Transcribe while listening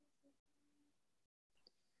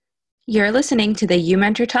You're listening to the You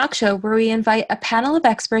Mentor Talk Show, where we invite a panel of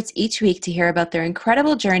experts each week to hear about their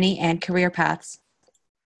incredible journey and career paths.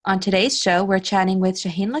 On today's show, we're chatting with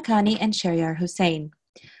Shaheen Lakhani and Shehryar Hussain.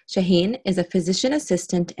 Shaheen is a physician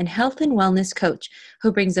assistant and health and wellness coach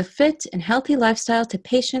who brings a fit and healthy lifestyle to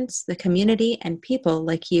patients, the community, and people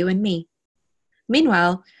like you and me.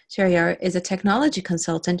 Meanwhile, Shehryar is a technology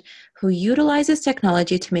consultant who utilizes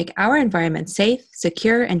technology to make our environment safe,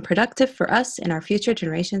 secure, and productive for us and our future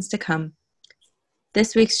generations to come.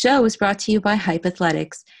 This week's show is brought to you by Hype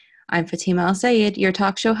Athletics. I'm Fatima Al Sayed, your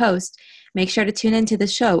talk show host. Make sure to tune into the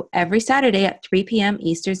show every Saturday at 3 p.m.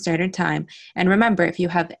 Eastern Standard Time. And remember, if you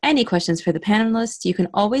have any questions for the panelists, you can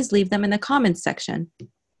always leave them in the comments section.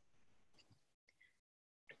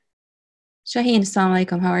 Shaheen, assalamu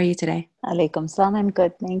alaikum. How are you today? Alaikum salam. I'm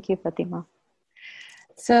good. Thank you, Fatima.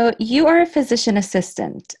 So you are a physician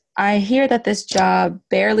assistant. I hear that this job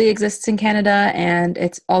barely exists in Canada and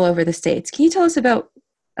it's all over the States. Can you tell us about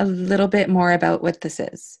a little bit more about what this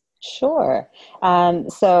is? Sure.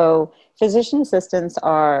 So physician assistants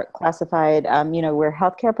are classified, we're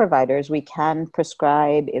healthcare providers. We can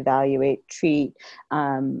prescribe, evaluate, treat,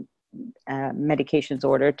 medications,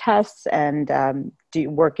 order tests, and do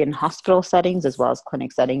work in hospital settings as well as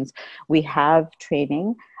clinic settings. We have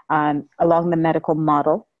training along the medical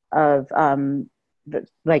model of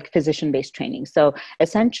like physician-based training. So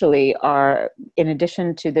essentially, in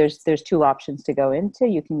addition to there's two options to go into.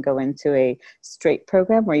 You can go into a straight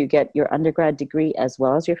program where you get your undergrad degree as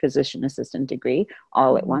well as your physician assistant degree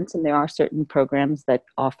all at once, and there are certain programs that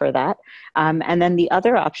offer that. And then the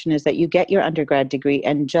other option is that you get your undergrad degree,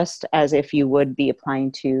 and just as if you would be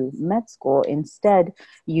applying to med school, instead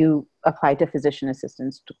you apply to physician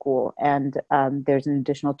assistant school, and there's an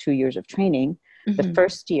additional 2 years of training. Mm-hmm. The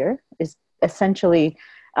first year is essentially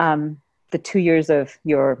the 2 years of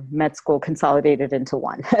your med school consolidated into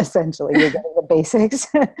one. Essentially, you're getting the basics.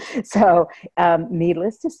 So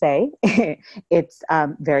needless to say, it's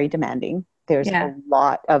very demanding. There's a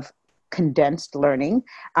lot of condensed learning,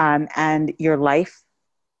 and your life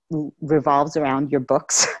revolves around your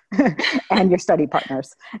books and your study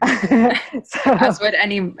partners. So, as would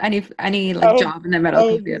any like job in the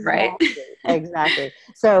medical field, right? Exactly.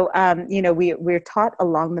 So, we're taught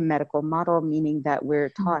along the medical model, meaning that we're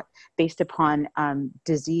taught based upon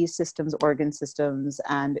disease systems, organ systems,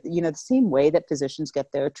 and, the same way that physicians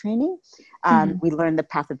get their training. We learn the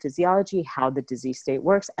pathophysiology, how the disease state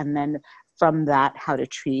works, and then from that, how to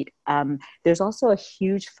treat. There's also a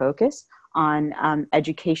huge focus on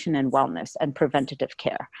education and wellness and preventative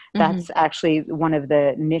care. That's actually one of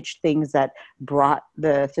the niche things that brought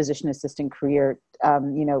the physician assistant career.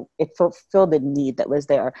 It fulfilled the need that was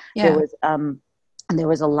there. Yeah. There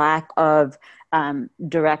was a lack of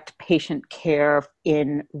direct patient care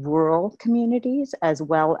in rural communities as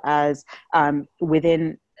well as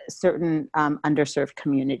within certain underserved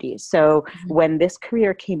communities. So when this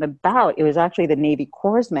career came about, it was actually the Navy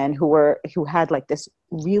corpsmen who had like this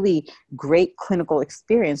really great clinical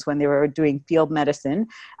experience when they were doing field medicine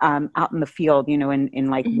out in the field, in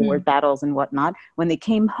like ward battles and whatnot. When they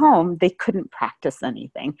came home, they couldn't practice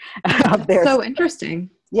anything. So interesting.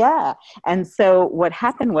 Yeah. And so what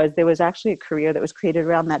happened was there was actually a career that was created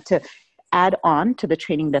around that to add on to the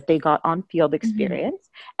training that they got on field experience,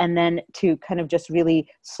 and then to kind of just really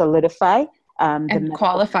solidify and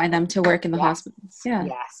qualify them to work in the hospitals. Yeah.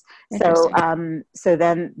 Yes. So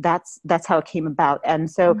then that's how it came about. And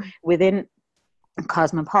so within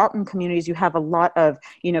cosmopolitan communities, you have a lot of,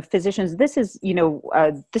 physicians. This is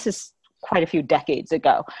quite a few decades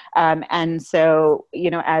ago. And so,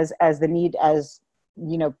 as the need,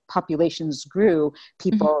 populations grew,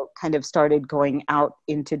 people kind of started going out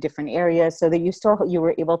into different areas, so that you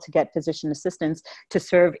were able to get physician assistants to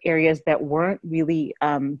serve areas that weren't really,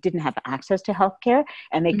 didn't have access to healthcare,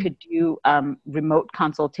 and they could do remote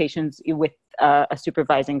consultations with a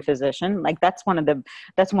supervising physician. Like that's one of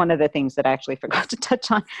the things that I actually forgot to touch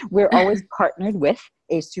on. We're always partnered with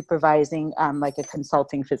a supervising, like a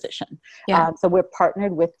consulting physician. Yeah. So we're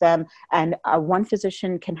partnered with them, and one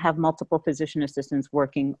physician can have multiple physician assistants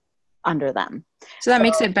working under them. So that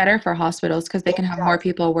makes it better for hospitals because they can have more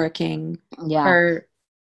people working for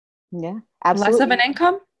absolutely. Less of an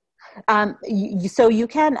income? So you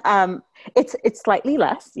can, it's slightly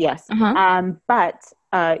less, yes. But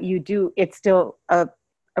it's still a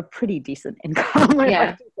pretty decent income.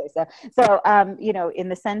 Yeah. So, in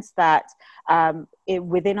the sense that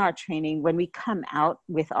within our training, when we come out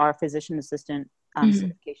with our physician assistant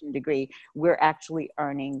certification degree, we're actually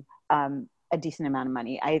earning a decent amount of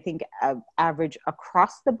money. I think average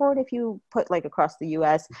across the board, if you put like across the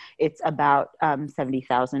US, it's about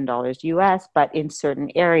 $70,000 US, but in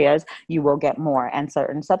certain areas you will get more, and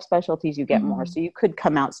certain subspecialties you get more. So you could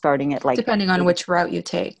come out starting at like depending on which route you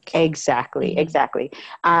take. Exactly.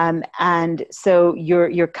 And so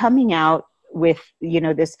you're coming out with,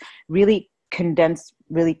 this really condensed,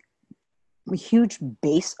 really huge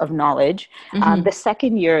base of knowledge. The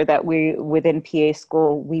second year that we within PA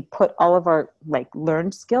school, we put all of our like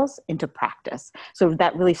learned skills into practice. So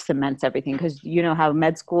that really cements everything, because you know how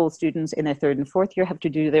med school students in their third and fourth year have to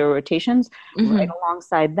do their rotations. Right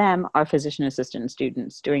alongside them are physician assistant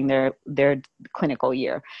students doing their clinical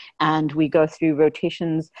year. And we go through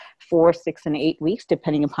rotations 4, 6, and 8 weeks,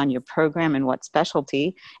 depending upon your program and what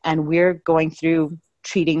specialty. And we're going through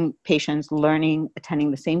treating patients, learning, attending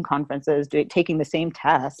the same conferences, taking the same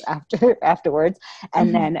tests afterwards,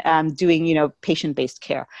 and then doing, patient-based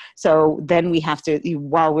care. So then we have to,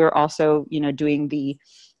 while we're also, doing the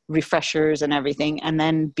refreshers and everything. And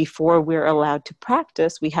then before we're allowed to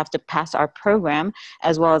practice, we have to pass our program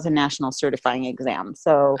as well as a national certifying exam.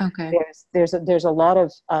 So there's a lot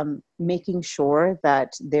of making sure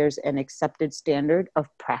that there's an accepted standard of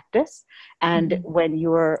practice. And when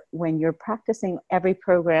you're practicing every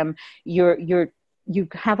program, you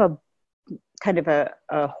have a kind of a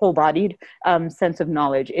whole-bodied sense of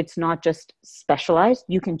knowledge. It's not just specialized.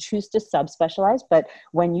 You can choose to subspecialize, but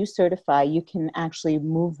when you certify, you can actually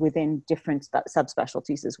move within different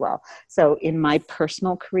subspecialties as well. So in my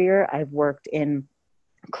personal career, I've worked in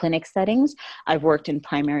clinic settings. I've worked in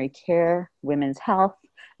primary care, women's health,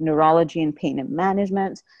 neurology and pain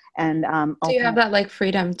management. And so you have that like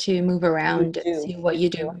freedom to move around and see what you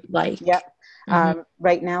do like. Yep.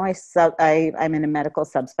 Right now, I'm in a medical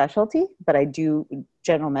subspecialty, but I do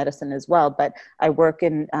general medicine as well. But I work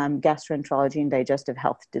in gastroenterology and digestive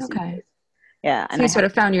health diseases. Okay. Yeah. So you sort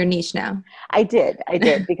of found your niche now. I did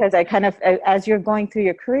because I kind of, as you're going through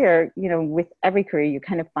your career, with every career, you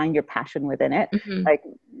kind of find your passion within it. Like,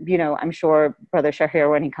 I'm sure Brother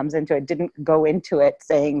Shehryar, when he comes into it, didn't go into it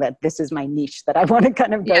saying that this is my niche that I want to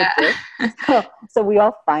kind of go to. So we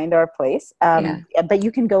all find our place. But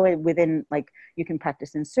you can go within, like, you can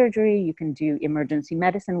practice in surgery, you can do emergency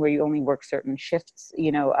medicine where you only work certain shifts,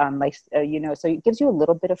 so it gives you a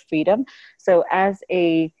little bit of freedom. So as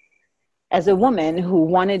a woman who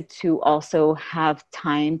wanted to also have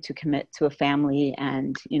time to commit to a family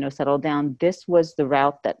and, settle down, this was the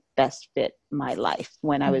route that best fit my life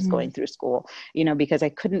when I was going through school, because I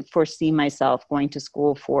couldn't foresee myself going to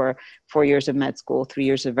school for 4 years of med school, 3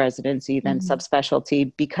 years of residency, then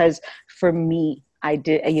subspecialty, because for me, I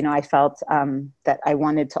did, I felt that I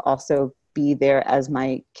wanted to also be there as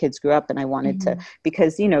my kids grew up, and I wanted to,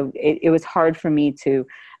 because, it was hard for me to,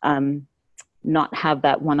 not have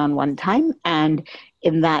that one-on-one time. And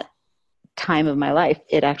in that time of my life,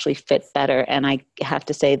 it actually fit better. And I have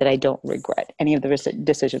to say that I don't regret any of the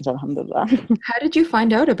decisions, alhamdulillah. How did you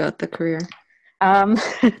find out about the career?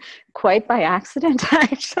 Quite by accident,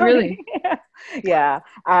 actually. Really? Yeah.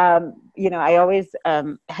 I always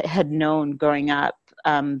had known growing up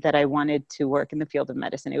that I wanted to work in the field of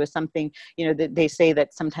medicine. It was something, that they say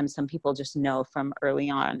that sometimes some people just know from early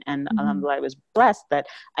on. And I was blessed that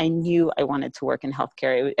I knew I wanted to work in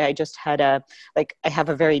healthcare. I just had I have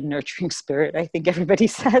a very nurturing spirit, I think everybody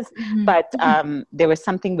says, but there was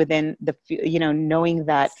something within knowing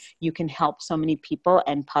that you can help so many people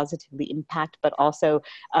and positively impact, but also,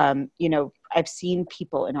 I've seen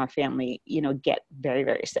people in our family, get very,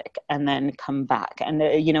 very sick and then come back. And,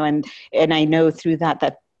 and I know through that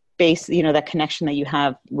base, that connection that you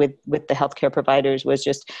have with the healthcare providers was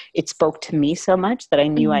just, it spoke to me so much that I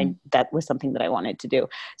knew that was something that I wanted to do.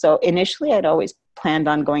 So initially I'd always planned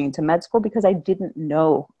on going into med school because I didn't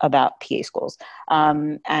know about PA schools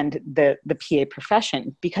and the PA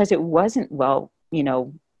profession, because it wasn't well,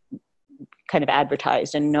 kind of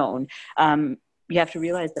advertised and known. You have to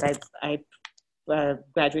realize that I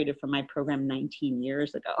graduated from my program 19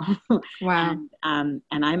 years ago. Wow. And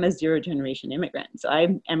I'm a zero-generation immigrant. So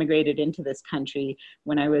I emigrated into this country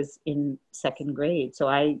when I was in second grade. So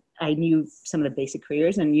I knew some of the basic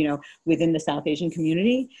careers. And, within the South Asian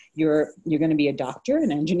community, you're going to be a doctor,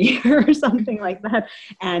 an engineer, or something like that.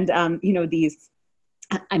 And,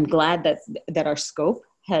 I'm glad that our scope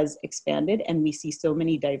has expanded and we see so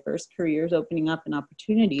many diverse careers opening up and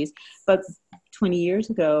opportunities. But 20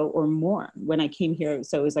 years ago or more, when I came here,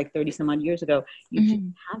 so it was like 30 some odd years ago, you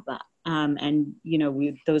didn't have that. And,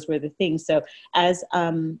 those were the things. So as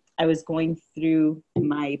I was going through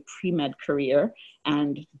my pre-med career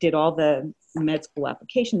and did all the med school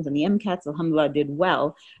applications and the MCATs, alhamdulillah, did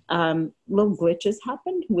well. Little glitches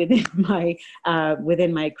happened within my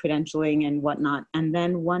credentialing and whatnot. And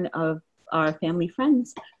then one of our family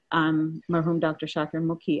friends, marhum Dr. Shakir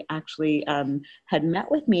Mukhi, actually had met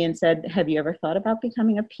with me and said, have you ever thought about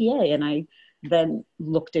becoming a PA? And I then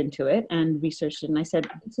looked into it and researched it. And I said,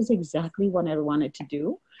 this is exactly what I wanted to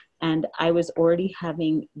do. And I was already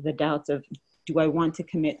having the doubts of, do I want to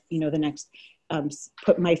commit, the next,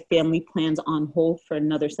 put my family plans on hold for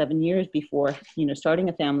another 7 years before, starting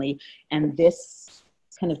a family. And this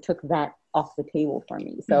kind of took that off the table for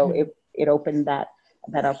me. So it opened that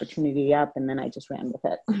opportunity up, and then I just ran with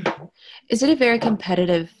it. Is it a very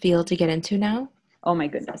competitive field to get into now? Oh my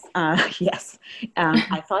goodness. Yes.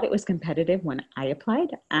 I thought it was competitive when I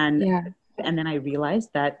applied, and then I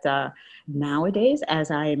realized that nowadays,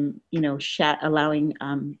 as I'm, allowing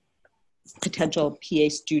potential PA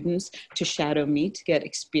students to shadow me to get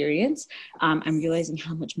experience, I'm realizing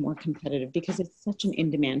how much more competitive, because it's such an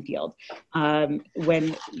in-demand field.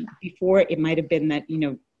 When before it might have been that,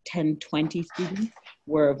 10, 20 students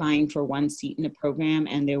were vying for one seat in a program,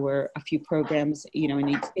 and there were a few programs, in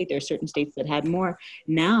each state. There are certain states that had more.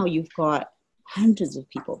 Now you've got hundreds of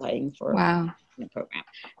people vying for a program.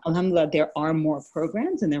 Alhamdulillah, there are more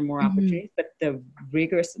programs and there are more opportunities, but the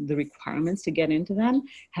requirements to get into them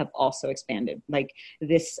have also expanded. Like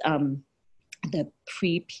this, the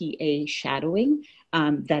pre-PA shadowing,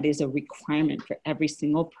 that is a requirement for every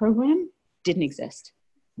single program, didn't exist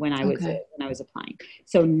when I was applying.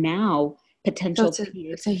 So now potential. So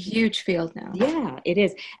it's a huge field now. Yeah, it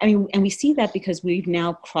is. I mean, and we see that because we've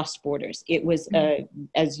now crossed borders. It was,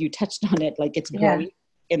 as you touched on it, like it's growing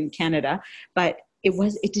in Canada, but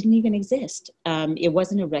it didn't even exist. It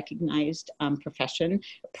wasn't a recognized profession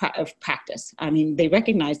of practice. I mean, they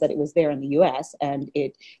recognized that it was there in the US, and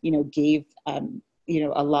it, gave,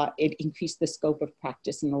 a lot, it increased the scope of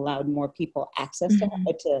practice and allowed more people access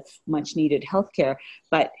to much needed healthcare,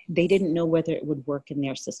 but they didn't know whether it would work in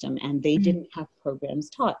their system, and they didn't have programs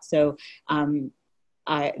taught. So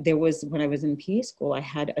there was, when I was in PA school, I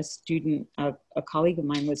had a student, a colleague of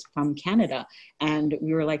mine was from Canada, and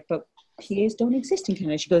we were like, but PAs don't exist in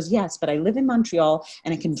Canada. She goes, yes, but I live in Montreal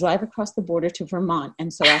and I can drive across the border to Vermont.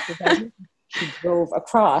 And so after that, she drove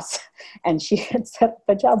across, and she had set up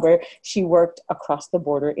a job where she worked across the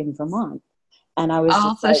border in Vermont. And I was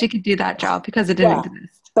also like, she could do that job because it didn't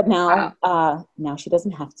exist. But now, now she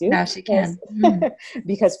doesn't have to. Now she can.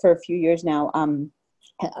 Because for a few years now,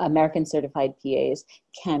 American certified PAs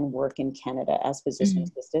can work in Canada as physician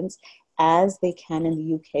assistants, as they can in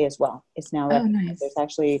the UK as well. It's now nice. There's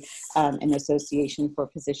actually an association for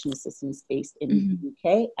physician assistants based in the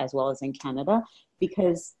UK as well as in Canada,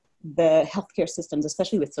 because the healthcare systems,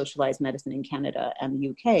 especially with socialized medicine in Canada and the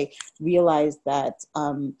UK, realize that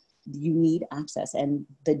you need access, and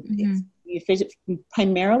it's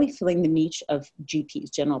primarily filling the niche of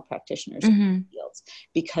GPs, general practitioners fields,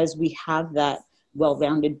 because we have that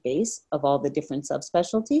well-rounded base of all the different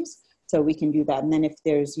subspecialties. So we can do that. And then if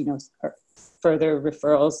there's, further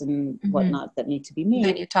referrals and whatnot that need to be made,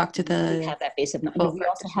 then you talk to we have that base of knowledge. But we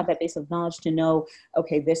also have that base of knowledge to know,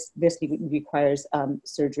 okay, this requires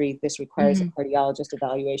surgery, this requires a cardiologist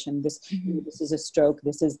evaluation, this is a stroke,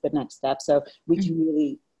 this is the next step. So we can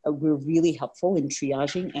really, we're really helpful in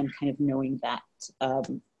triaging and kind of knowing that,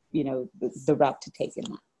 the route to take in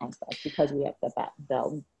that aspect, because we have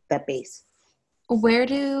that base. Where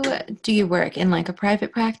do you work? In like a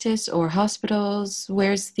private practice or hospitals?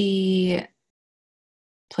 Where's the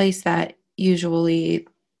place that usually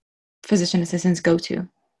physician assistants go to?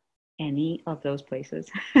 Any of those places.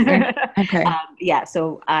 Okay.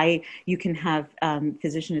 So you can have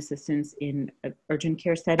physician assistants in urgent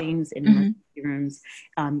care settings, in emergency rooms,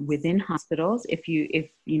 within hospitals. If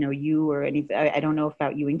you or any, I don't know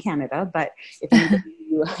about you in Canada, but if anybody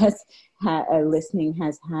in the US listening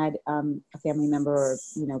has had a family member, or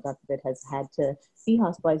God forbid, has had to be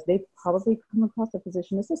hospitalized, they've probably come across a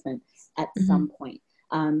physician assistant at some point,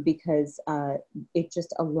 because it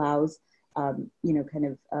just allows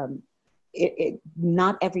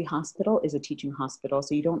not every hospital is a teaching hospital,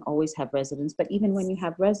 so you don't always have residents, but even when you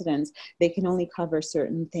have residents, they can only cover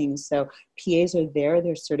certain things. So PAs are there,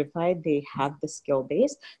 they're certified, they have the skill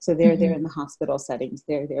base, so they're there in the hospital settings,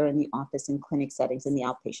 they're there in the office and clinic settings, in the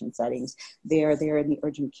outpatient settings, they're there in the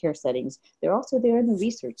urgent care settings, they're also there in the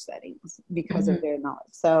research settings because of their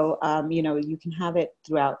knowledge. So you can have it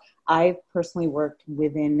throughout. I've personally worked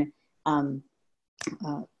within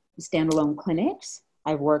standalone clinics.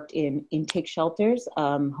 I've worked in intake shelters,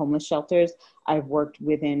 homeless shelters. I've worked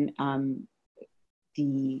within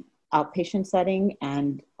the outpatient setting,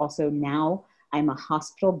 and also now I'm a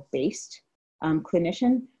hospital-based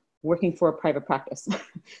clinician working for a private practice.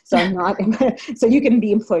 So I'm not, so you can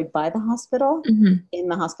be employed by the hospital in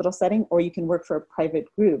the hospital setting, or you can work for a private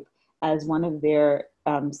group as one of their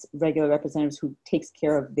regular representatives who takes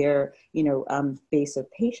care of their, base of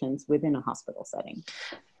patients within a hospital setting.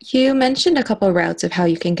 You mentioned a couple of routes of how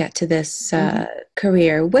you can get to this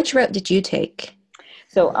career. Which route did you take?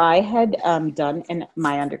 So I had done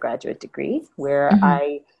my undergraduate degree where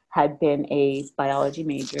I had been a biology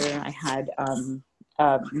major. I had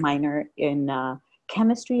a minor in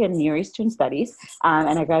chemistry and Near Eastern studies,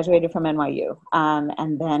 and I graduated from NYU.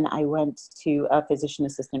 And then I went to a physician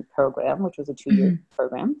assistant program, which was a 2-year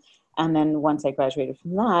program. And then once I graduated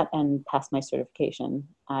from that and passed my certification,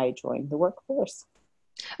 I joined the workforce.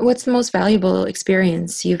 What's the most valuable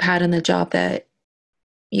experience you've had in the job that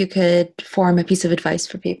you could form a piece of advice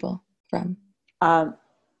for people from?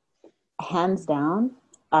 Hands down,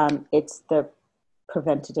 it's the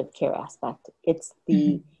preventative care aspect. It's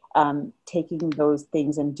the taking those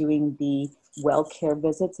things and doing the well care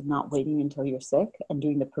visits and not waiting until you're sick and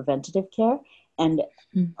doing the preventative care. And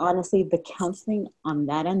honestly, the counseling on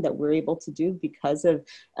that end that we're able to do because of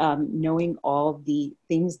knowing all the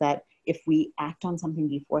things that if we act on something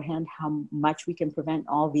beforehand, how much we can prevent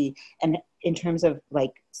and in terms of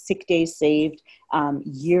like sick days saved,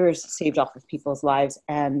 years saved off of people's lives,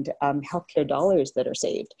 and healthcare dollars that are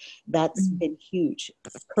saved. That's been huge.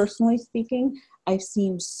 Personally speaking, I've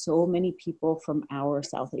seen so many people from our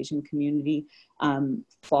South Asian community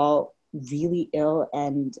fall really ill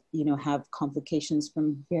and, have complications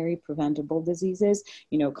from very preventable diseases,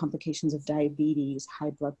 complications of diabetes, high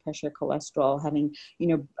blood pressure, cholesterol, having,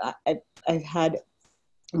 I've had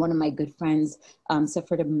one of my good friends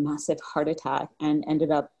suffered a massive heart attack and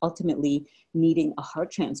ended up ultimately needing a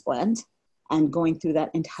heart transplant and going through that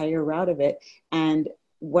entire route of it. And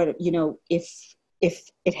what,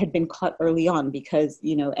 if it had been caught early on, because,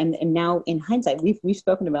 and now in hindsight, we've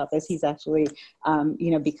spoken about this, he's actually,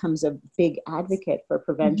 becomes a big advocate for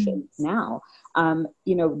prevention now.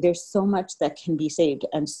 There's so much that can be saved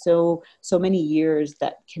and so many years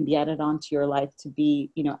that can be added onto your life to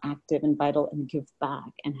be, active and vital and give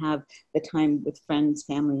back and have the time with friends,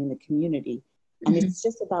 family, and the community. And it's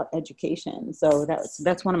just about education. So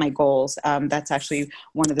that's one of my goals. That's actually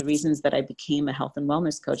one of the reasons that I became a health and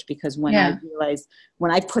wellness coach, because when I realized, when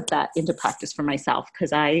I put that into practice for myself,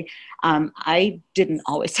 because I didn't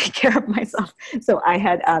always take care of myself. So I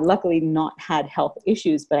had luckily not had health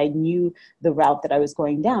issues, but I knew the route that I was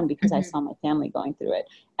going down because I saw my family going through it.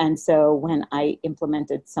 And so when I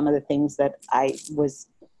implemented some of the things that I was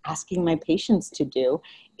asking my patients to do,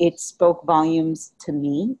 it spoke volumes to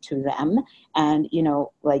me, to them, and,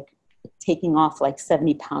 like taking off like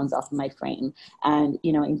 70 pounds off of my frame and,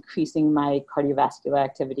 increasing my cardiovascular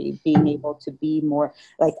activity, being able to be more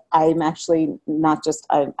like, I'm actually not just,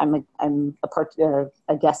 I'm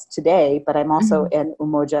a guest today, but I'm also an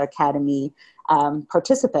Umoja Academy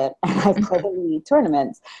participant, and I've played in the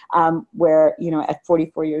tournaments where, at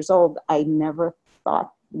 44 years old, I never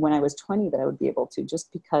thought when I was 20 that I would be able to, just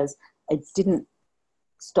because I didn't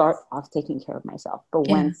start off taking care of myself. But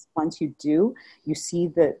once you do, you see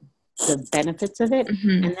the benefits of it,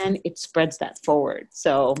 and then it spreads that forward.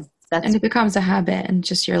 So and it becomes a habit and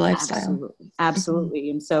just your lifestyle.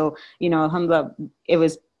 Absolutely. And so, alhamdulillah, it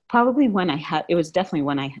was definitely when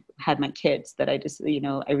I had my kids that I just,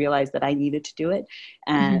 I realized that I needed to do it,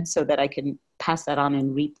 and so that I can pass that on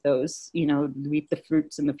and reap those, reap the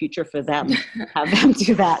fruits in the future for them, have them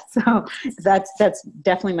do that. So that's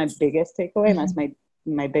definitely my biggest takeaway. And that's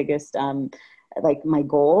my biggest, my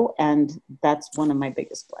goal. And that's one of my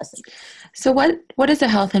biggest blessings. So what is a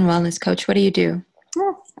health and wellness coach? What do you do?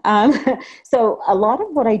 So a lot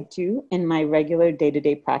of what I do in my regular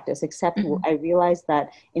day-to-day practice, except I realized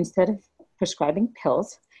that instead of prescribing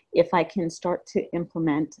pills, if I can start to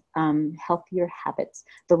implement healthier habits,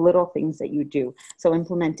 the little things that you do. So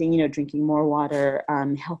implementing, drinking more water,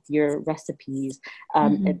 healthier recipes,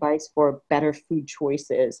 advice for better food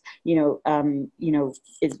choices,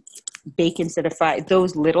 bake instead of fry,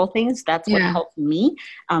 those little things, that's what helped me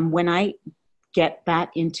when I get that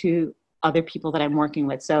into other people that I'm working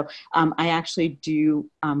with. So I actually do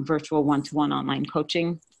virtual one-to-one online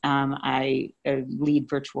coaching. I lead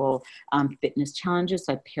virtual fitness challenges.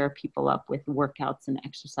 So I pair people up with workouts and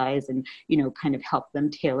exercise and, kind of help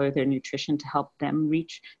them tailor their nutrition to help them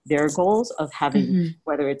reach their goals of having,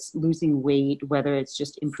 whether it's losing weight, whether it's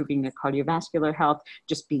just improving their cardiovascular health,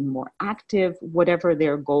 just being more active, whatever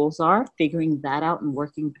their goals are, figuring that out and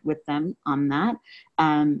working with them on that.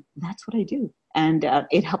 That's what I do. And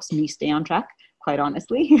it helps me stay on track. quite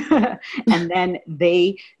honestly. And then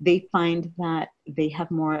they find that they have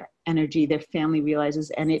more energy, their family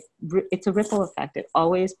realizes, and it's a ripple effect. It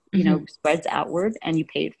always, spreads outward, and you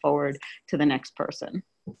pay it forward to the next person.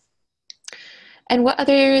 And what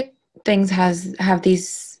other things has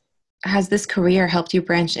this career helped you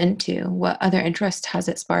branch into? What other interest has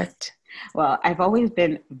it sparked? Well, I've always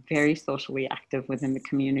been very socially active within the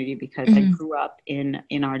community because I grew up in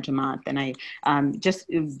our Jamaat, and I just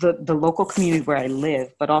the local community where I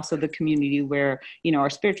live, but also the community where, our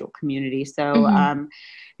spiritual community. So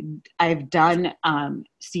I've done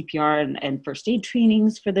CPR and first aid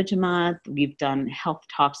trainings for the Jamaat. We've done health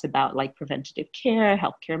talks about like preventative care,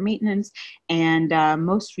 healthcare maintenance. And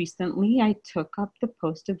most recently, I took up the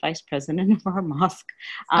post of vice president of our mosque.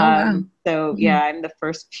 Wow. So yeah, I'm the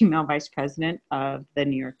first female vice president of the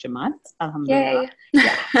New York Jamaat. Yay.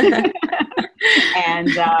 Yeah. And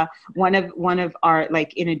one of our,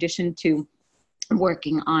 like, in addition to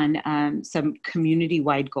working on some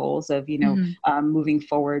community-wide goals of, moving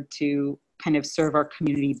forward to kind of serve our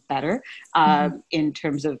community better in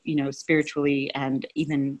terms of, spiritually, and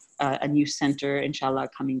even a new center, inshallah,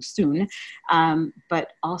 coming soon,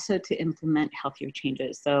 but also to implement healthier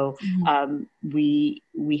changes. So we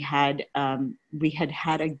had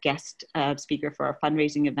a guest speaker for our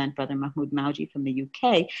fundraising event, Brother Mahmoud Mauji from the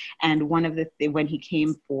UK, and when he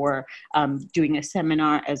came for doing a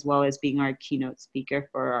seminar as well as being our keynote speaker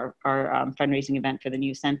for our fundraising event for the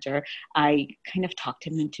new center, I kind of talked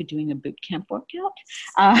him into doing a boot camp workout.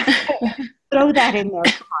 Throw that in there.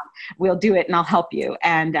 Come on, we'll do it, and I'll help you.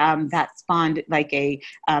 And that spawned like a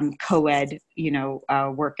co-ed,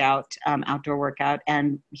 workout, outdoor workout.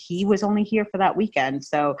 And he was only here for that weekend.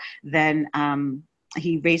 So then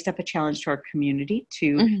he raised up a challenge to our community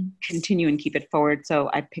to continue and keep it forward. So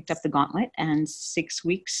I picked up the gauntlet, and 6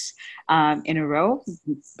 weeks in a row,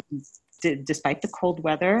 despite the cold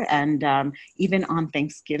weather, and even on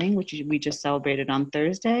Thanksgiving, which we just celebrated on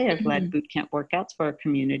Thursday, I've led boot camp workouts for our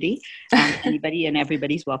community. Anybody and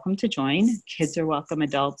everybody's welcome to join. Kids are welcome,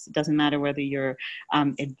 adults. It doesn't matter whether you're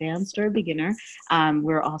advanced or a beginner.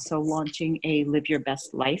 We're also launching a Live Your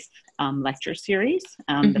Best Life lecture series.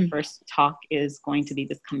 The first talk is going to be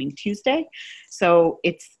this coming Tuesday. So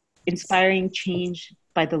it's inspiring change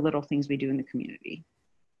by the little things we do in the community.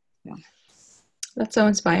 Yeah. That's so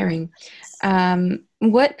inspiring.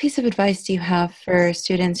 What piece of advice do you have for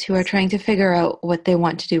students who are trying to figure out what they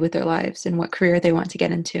want to do with their lives and what career they want to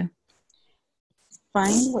get into?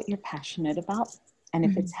 Find what you're passionate about. And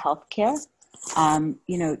if it's healthcare,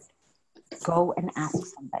 go and ask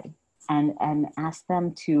somebody and ask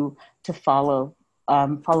them to follow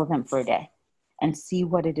them for a day and see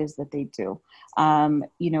what it is that they do.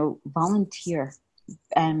 Volunteer.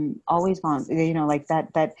 And always volunteer, like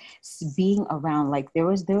that being around, like there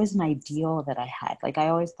was an ideal that I had. Like I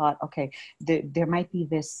always thought, okay, there might be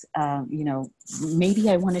this, maybe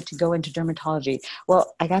I wanted to go into dermatology.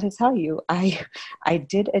 Well, I got to tell you, I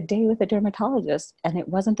did a day with a dermatologist, and it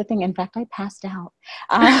wasn't the thing. In fact, I passed out.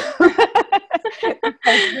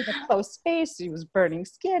 Because it was a close space. She was burning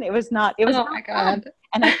skin. It was not my God. fun.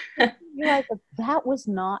 And I realized that was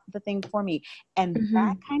not the thing for me. And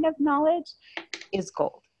that kind of knowledge is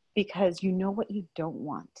gold, because you know what you don't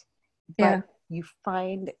want, but you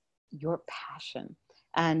find your passion.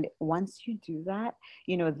 And once you do that,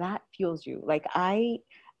 that fuels you. Like I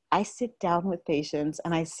sit down with patients,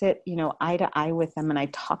 and I sit, eye to eye with them, and I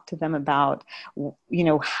talk to them about,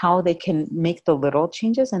 how they can make the little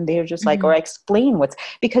changes. And they're just like, or explain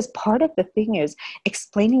because part of the thing is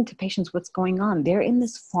explaining to patients what's going on. They're in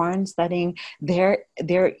this foreign setting. They're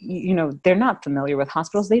not familiar with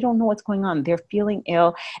hospitals. They don't know what's going on. They're feeling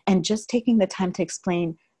ill, and just taking the time to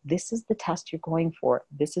explain, this is the test you're going for.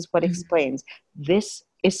 This is what explains. This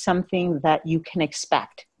is something that you can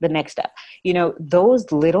expect the next step.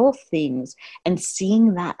 Those little things, and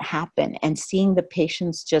seeing that happen, and seeing the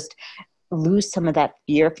patients just lose some of that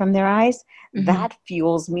fear from their eyes, that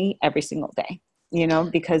fuels me every single day,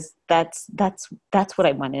 because that's what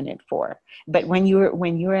I went in it for. But when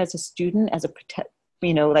you're as a student, as a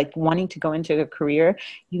like wanting to go into a career,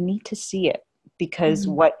 you need to see it, because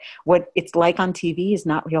what it's like on TV is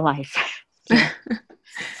not real life.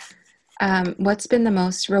 What's been the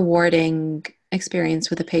most rewarding experience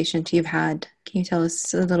with a patient you've had? Can you tell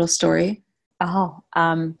us a little story?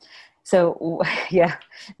 So yeah,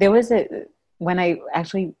 there was when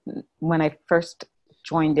I first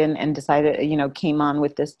joined in and decided, came on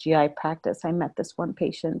with this GI practice, I met this one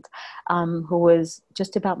patient who was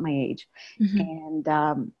just about my age. And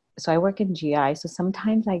so I work in GI. So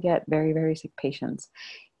sometimes I get very, very sick patients.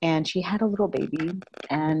 And she had a little baby,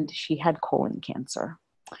 and she had colon cancer.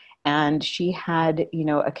 And she had,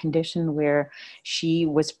 a condition where she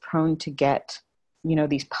was prone to get,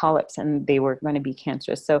 these polyps, and they were going to be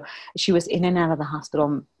cancerous. So she was in and out of the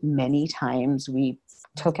hospital many times. We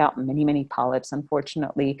took out many, many polyps.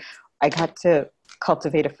 Unfortunately, I got to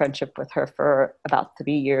cultivate a friendship with her for about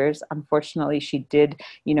 3 years. Unfortunately, she did,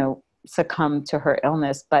 succumb to her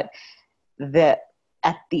illness, but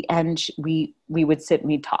at the end, we would sit and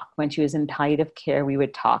we'd talk. When she was in palliative care, we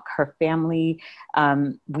would talk. Her family,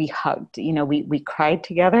 we hugged. We cried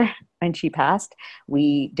together when she passed.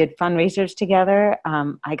 We did fundraisers together.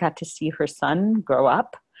 I got to see her son grow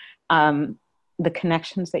up. The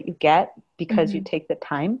connections that you get because you take the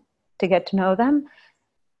time to get to know them,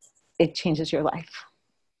 it changes your life.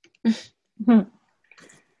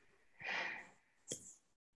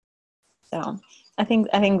 So I think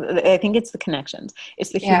it's the connections.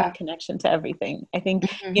 It's the human connection to everything. I think,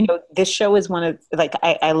 this show is one of, like,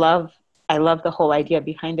 I love the whole idea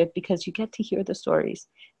behind it, because you get to hear the stories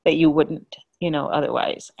that you wouldn't,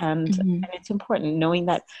 otherwise. And it's important knowing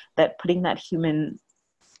that putting that human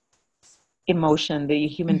emotion, the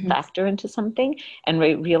human factor into something, and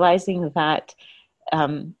realizing that,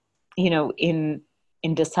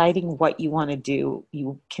 in deciding what you want to do,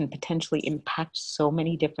 you can potentially impact so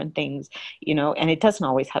many different things, and it doesn't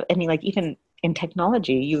always have, like, even in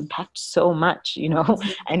technology, you impact so much,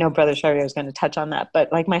 I know Brother Shehryar is going to touch on that,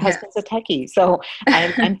 but like my husband's a techie, so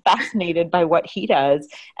I'm fascinated by what he does.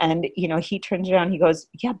 And, he turns around, he goes,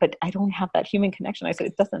 yeah, but I don't have that human connection. I said,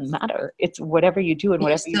 it doesn't matter. It's whatever you do and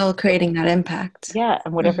whatever you're still creating that impact. Yeah.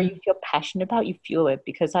 And whatever you feel passionate about, you fuel it,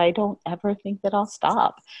 because I don't ever think that I'll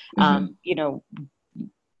stop,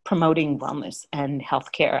 promoting wellness and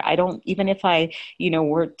healthcare. I don't, even if I,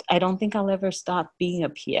 I don't think I'll ever stop being a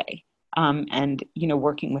PA. And,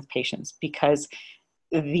 working with patients, because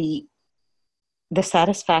the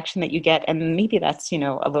satisfaction that you get, and maybe that's, a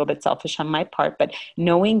little bit selfish on my part, but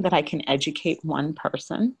knowing that I can educate one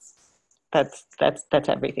person, that's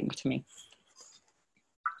everything to me.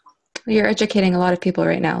 You're educating a lot of people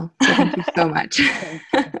right now, so thank you so much.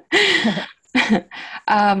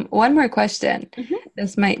 One more question.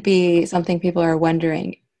 This might be something people are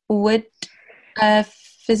wondering. Would a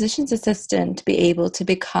physician's assistant be able to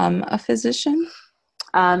become a physician?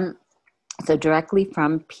 So directly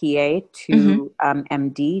from PA to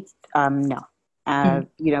MD, no.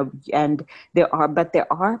 And there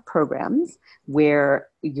are programs where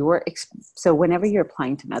so whenever you're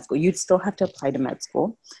applying to med school, you'd still have to apply to med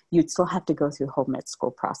school. You'd still have to go through the whole med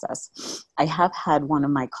school process. I have had one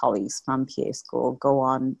of my colleagues from PA school go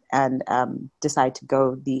on and decide to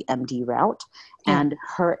go the MD route. And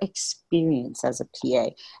her experience as a PA,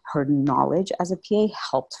 her knowledge as a PA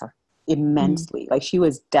helped her immensely. Like, she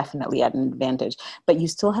was definitely at an advantage, but you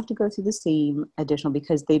still have to go through the same additional,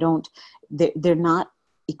 because they're not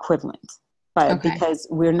equivalent, but because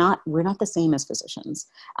we're not the same as physicians,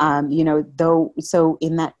 so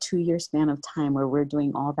in that 2-year span of time where we're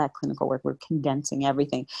doing all that clinical work, we're condensing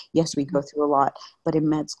everything. Yes, we go through a lot, but in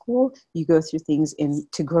med school, you go through things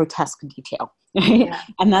to grotesque detail.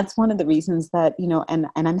 And that's one of the reasons that, and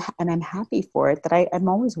I'm happy for it, that I'm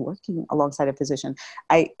always working alongside a physician.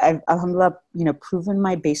 I've alhamdulillah, proven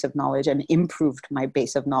my base of knowledge and improved my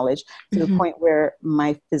base of knowledge to the point where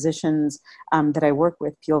my physicians that I work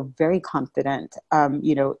with feel very confident,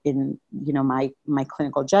 in, my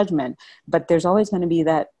clinical judgment. But there's always going to be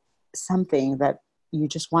that something that you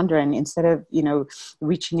just wonder. And instead of,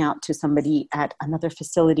 reaching out to somebody at another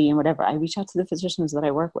facility and whatever, I reach out to the physicians that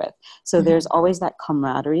I work with. So there's always that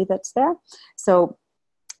camaraderie that's there. So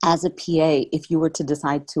as a PA, if you were to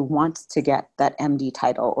decide to want to get that MD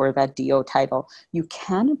title or that DO title, you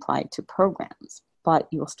can apply to programs, but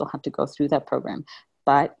you will still have to go through that program.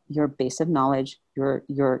 But your base of knowledge,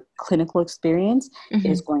 your clinical experience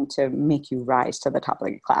is going to make you rise to the top of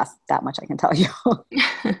your class. That much I can tell you.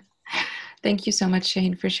 Thank you so much,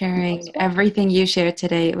 Shane, for sharing everything you shared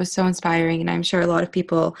today. It was so inspiring, and I'm sure a lot of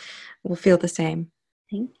people will feel the same.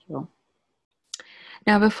 Thank you.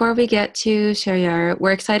 Now, before we get to Shehryar,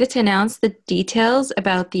 we're excited to announce the details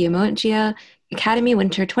about the Umoja Academy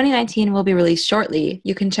Winter 2019 will be released shortly.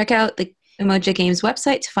 You can check out the Umoja Games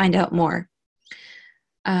website to find out more.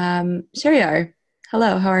 Shehryar,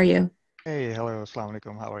 hello, how are you? Hey, hello, assalamu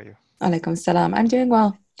alaikum, how are you? Alaikum salam. I'm doing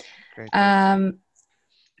well. Great.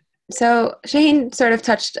 So Shaheen sort of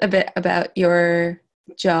touched a bit about your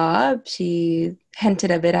job. She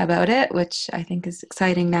hinted a bit about it, which I think is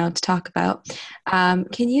exciting now to talk about.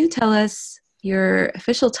 Can you tell us your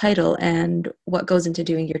official title and what goes into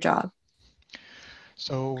doing your job?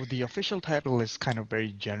 So the official title is kind of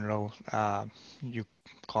very general. You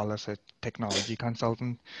call us a technology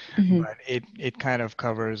consultant, Mm-hmm. but it kind of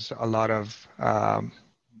covers a lot of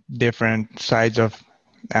different sides of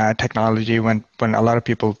technology. When a lot of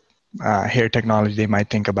people hear technology, they might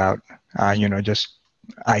think about just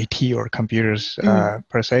IT or computers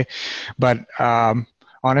per se, but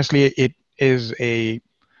honestly, it is a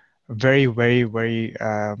very, very, very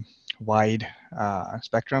wide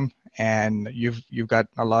spectrum, and you've got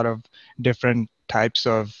a lot of different types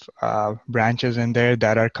of branches in there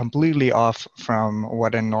that are completely off from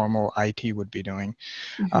what a normal IT would be doing.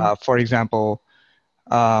 Mm-hmm. For example,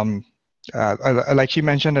 um, like she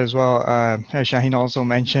mentioned as well, Shaheen also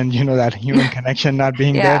mentioned, that human connection not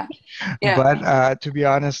being there. Yeah. Yeah. But to be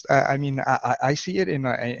honest, I mean, I see it in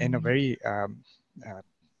a very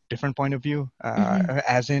different point of view. Mm-hmm.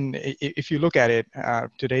 As in, if you look at it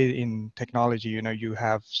today in technology, you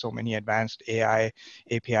have so many advanced AI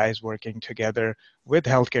APIs working together with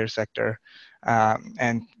healthcare sector,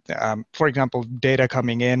 and for example, data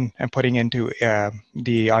coming in and putting into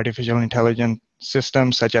the artificial intelligence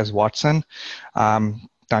systems such as Watson.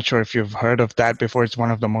 Not sure if you've heard of that before. It's one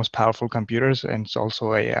of the most powerful computers, and it's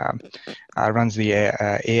also runs the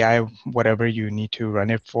AI, whatever you need to run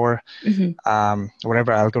it for, Mm-hmm.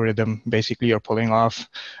 whatever algorithm basically you're pulling off.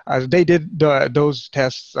 They did those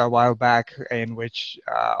tests a while back, in which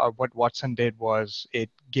what Watson did was it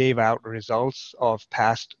gave out results of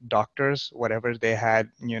past doctors, whatever they had,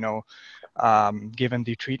 given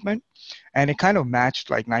the treatment, and it kind of matched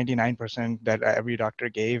like 99% that every doctor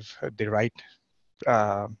gave the right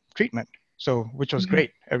treatment. So, which was Mm-hmm.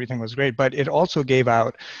 great. Everything was great. But it also gave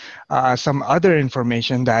out some other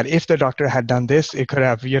information that if the doctor had done this, it could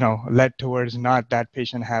have, led towards not that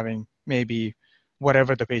patient having maybe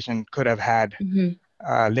whatever the patient could have had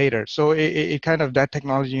Mm-hmm. later. So it kind of, that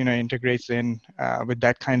technology, integrates in with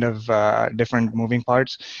that kind of different moving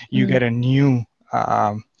parts. You get a new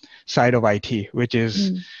side of IT, which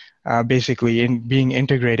is Mm-hmm. basically in being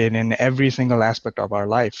integrated in every single aspect of our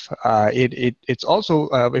life. It's also,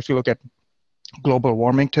 if you look at global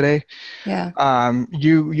warming today, Yeah.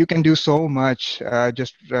 you can do so much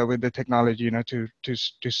just with the technology,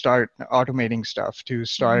 to start automating stuff, to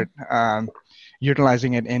start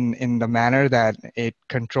utilizing it in the manner that it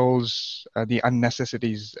controls the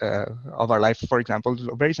unnecessities of our life. For example,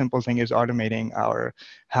 a very simple thing is automating our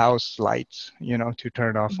house lights, to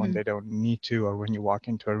turn off when Mm-hmm. they don't need to, or when you walk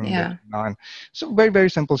into a room they Yeah. turn on. So very, very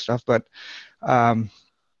simple stuff, but um,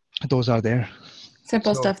 those are there.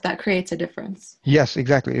 Simple So stuff that creates a difference. yes,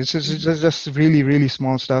 exactly. It's just really, really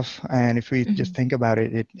small stuff. And if we just Mm-hmm. think about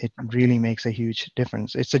it, it really makes a huge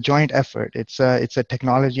difference. It's a joint effort. It's a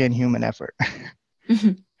technology and human effort.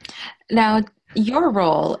 Mm-hmm. Now, your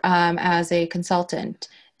role as a consultant,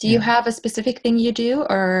 do you Yeah. have a specific thing you do,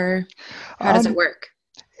 or how does it Um, work?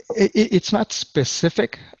 it's not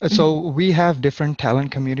specific. Mm-hmm. So we have different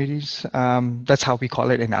talent communities. That's how we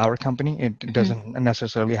call it in our company. It Mm-hmm. doesn't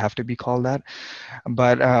necessarily have to be called that.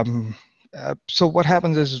 But so what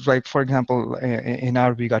happens is, like, for example, in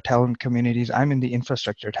our we got talent communities. I'm in the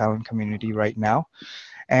infrastructure talent community right now.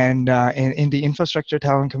 And in the infrastructure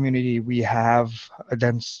talent community, we have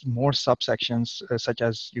then more subsections, such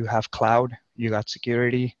as you have cloud, you got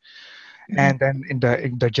security, Mm-hmm. and then in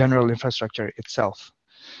the general infrastructure itself.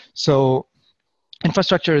 So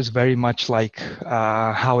infrastructure is very much like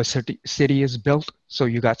how a city is built. So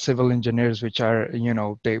you got civil engineers, which are,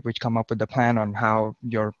 which come up with the plan on how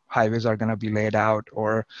your highways are going to be laid out,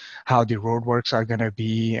 or how the roadworks are going to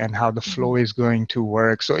be, and how the flow is going to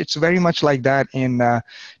work. So it's very much like that in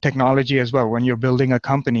technology as well. When you're building a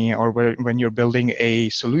company, or when you're building a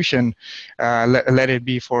solution, let it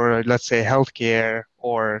be for, let's say, healthcare,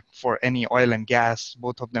 or for any oil and gas,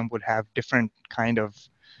 both of them would have different kind of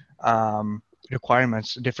um,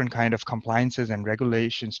 requirements, different kind of compliances and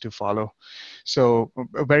regulations to follow. So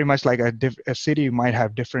very much like a city might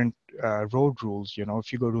have different road rules.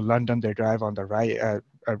 If you go to London, they drive on the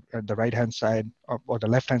right hand side, or the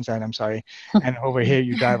left hand side, I'm sorry, and over here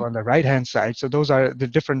you drive on the right hand side. So those are the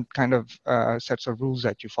different kind of sets of rules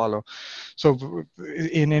that you follow. So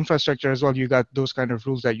in infrastructure as well, you got those kind of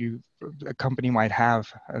rules that a company might have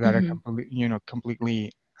that are Mm-hmm.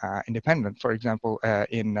 completely independent. For example,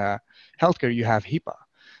 in healthcare, you have HIPAA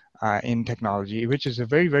in technology, which is a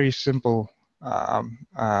very, very simple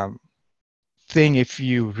thing if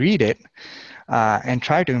you read it and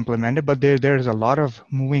try to implement it. But there's a lot of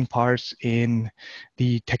moving parts in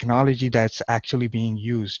the technology that's actually being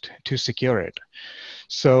used to secure it.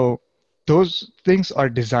 So those things are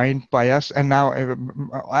designed by us. And now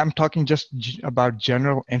I'm talking just about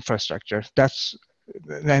general infrastructure. That's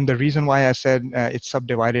and the reason why I said it's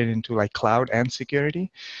subdivided into like cloud and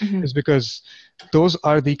security Mm-hmm. is because those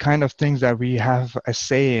are the kind of things that we have a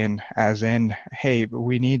say in, as in, hey,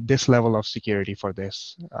 we need this level of security for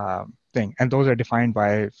this thing. And those are defined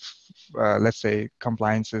by, let's say,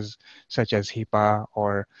 compliances such as HIPAA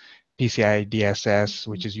or PCI DSS,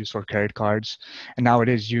 which is used for credit cards. And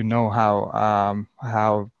nowadays,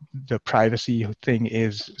 how the privacy thing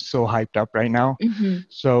is so hyped up right now. Mm-hmm.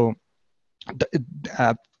 So the,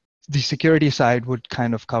 uh, the security side would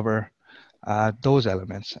kind of cover those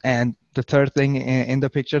elements. And the third thing in the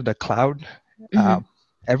picture, the cloud, Mm-hmm.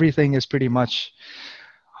 everything is pretty much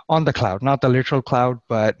on the cloud, not the literal cloud,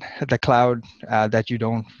 but the cloud that you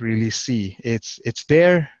don't really see. It's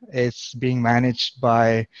there. It's being managed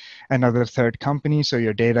by another third company, so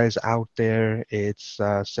your data is out there. It's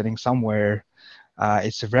sitting somewhere.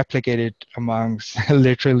 It's replicated amongst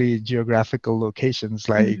literally geographical locations.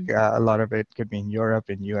 Like Mm-hmm. a lot of it could be in Europe,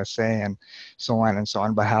 in USA, and so on and so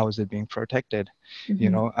on. But how is it being protected? You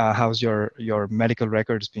Mm-hmm. know, how's your medical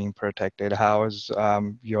records being protected? How is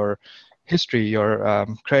your history, your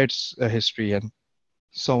credits history, and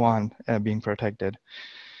so on being protected?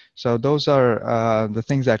 So those are the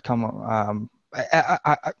things that come.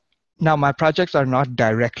 Now, my projects are not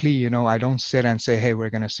directly, I don't sit and say, hey, we're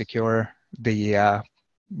going to secure the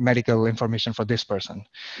medical information for this person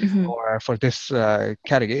Mm-hmm. or for this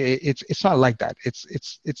category. It's not like that.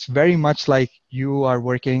 It's very much like you are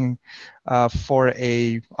working for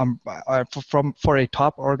a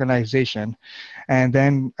top organization, and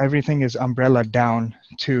then everything is umbrella down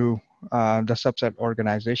to the subset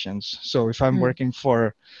organizations. So if I'm Mm-hmm. working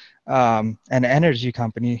for an energy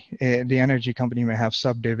company, the energy company may have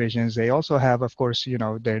subdivisions. They also have, of course,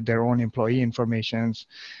 their own employee informations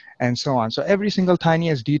and so on. So every single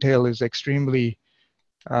tiniest detail is extremely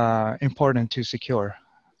important to secure.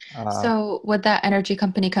 So would that energy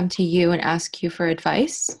company come to you and ask you for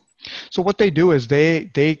advice? So what they do is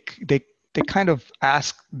they kind of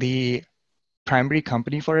ask the primary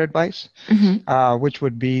company for advice, Mm-hmm. which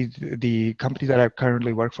would be the company that I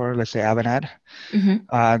currently work for, let's say Avanade.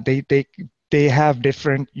 Mm-hmm. They have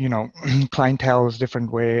different, clientele's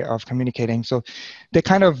different way of communicating. So they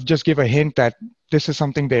kind of just give a hint that this is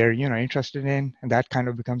something they're, interested in, and that kind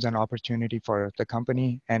of becomes an opportunity for the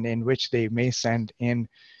company, and in which they may send in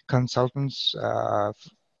consultants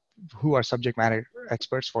who are subject matter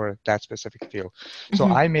experts for that specific field. So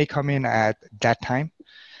Mm-hmm. I may come in at that time,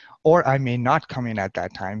 or I may not come in at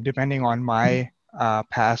that time, depending on my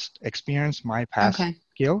past experience, my past Okay.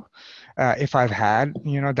 skill. If I've had,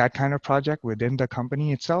 that kind of project within the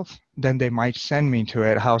company itself, then they might send me to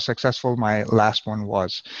it, how successful my last one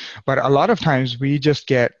was. But a lot of times we just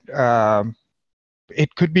get,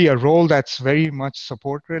 it could be a role that's very much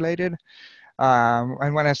support related.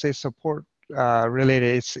 And when I say support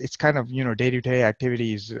related, it's kind of, day-to-day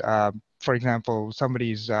activities. For example,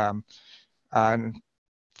 somebody's uh,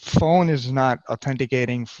 phone is not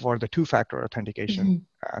authenticating for the two-factor authentication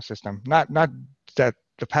Mm-hmm. system. Not that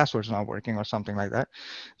the password's not working or something like that.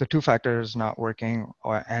 The two-factor is not working,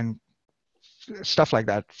 and stuff like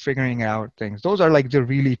that. Figuring out things. Those are like the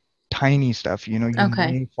really tiny stuff. You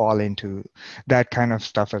Okay. may fall into that kind of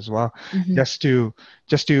stuff as well, Mm-hmm. just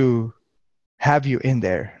to have you in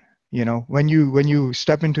there. When you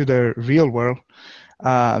step into the real world,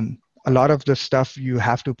 um, a lot of the stuff you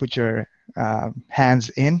have to put your hands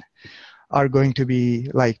in are going to be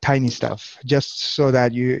like tiny stuff, just so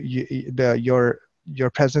that your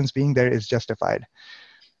presence being there is justified.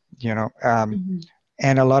 You know, Mm-hmm.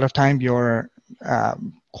 and a lot of time your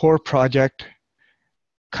core project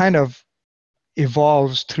kind of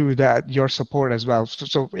evolves through that your support as well.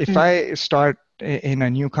 So if I start in a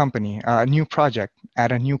new company, a new project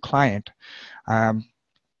at a new client, um,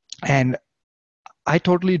 and I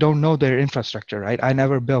totally don't know their infrastructure, right? I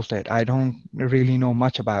never built it. I don't really know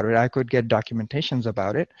much about it. I could get documentations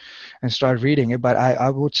about it and start reading it, but I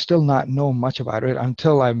would still not know much about it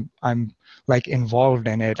until I'm like involved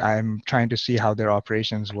in it. I'm trying to see how their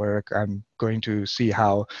operations work. I'm going to see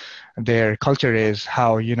how their culture is,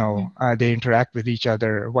 how they interact with each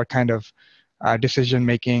other, what kind of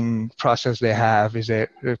decision-making process they have. Is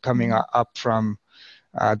it coming Mm-hmm. up from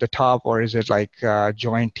the top, or is it like a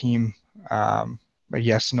joint team, a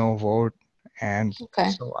yes no vote, and Okay.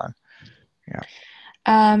 so on?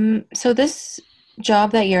 Yeah. So this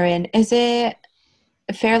job that you're in, is it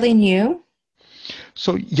fairly new?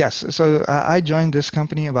 So yes, so I joined this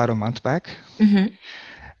company about a month back, Mm-hmm.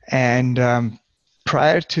 and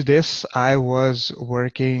prior to this, I was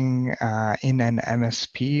working in an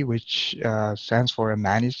MSP, which stands for a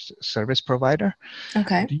managed service provider.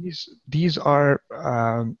 Okay. These are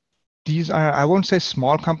these are, I won't say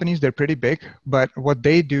small companies, they're pretty big, but what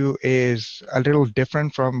they do is a little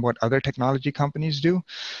different from what other technology companies do,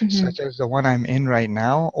 Mm-hmm. such as the one I'm in right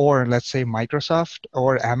now, or let's say Microsoft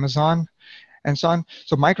or Amazon and so on.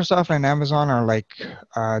 So Microsoft and Amazon are like,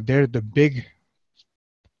 they're the big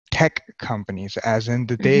tech companies, as in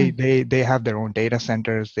that Mm-hmm. they have their own data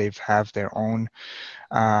centers, they have their own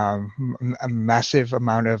a massive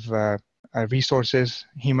amount of resources,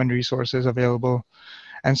 human resources available,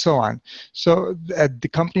 and so on. So the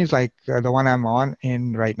companies like the one I'm on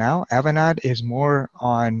in right now, Avanade, is more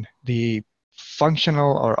on the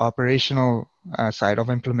functional or operational side of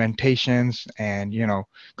implementations and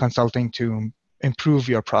consulting to improve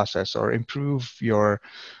your process or improve your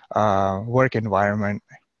work environment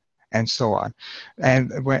and so on.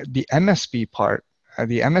 And when the MSP part,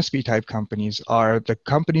 the MSP type companies are the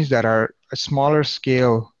companies that are a smaller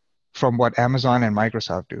scale from what Amazon and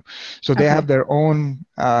Microsoft do. So they Okay. have their own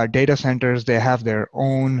data centers, they have their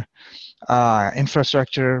own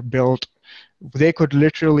infrastructure built. They could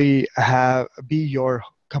literally be your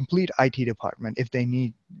complete IT department if they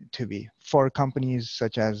need to be. For companies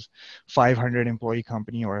such as 500 employee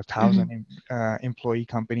company or a Mm-hmm. 1,000 employee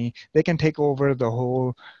company, they can take over the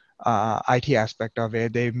whole IT aspect of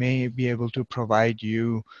it. They may be able to provide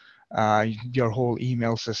you your whole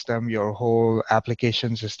email system, your whole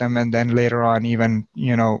application system, and then later on even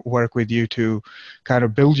work with you to kind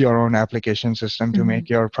of build your own application system to Mm-hmm. make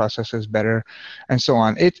your processes better, and so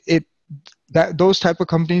on. It that those type of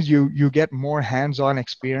companies, you get more hands-on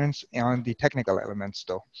experience on the technical elements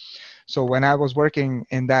though. So when I was working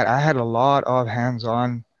in that, I had a lot of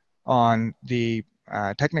hands-on on the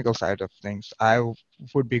technical side of things.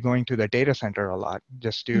 Would be going to the data center a lot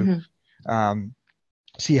just to Mm-hmm. um,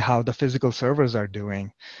 see how the physical servers are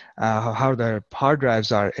doing, how the hard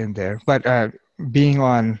drives are in there. But being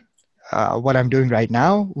on what I'm doing right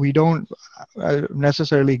now, we don't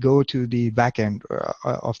necessarily go to the back end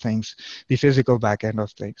of things, the physical back end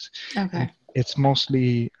of things. Okay. It's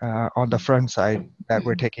mostly on the front side that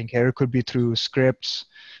we're Mm-hmm. taking care. It could be through scripts,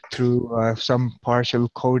 through some partial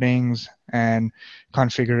codings and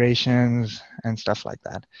configurations and stuff like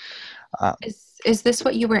that. Uh, Is this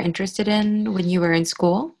what you were interested in when you were in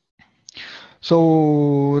school?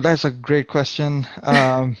 so that's a great question.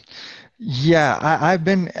 Yeah, I've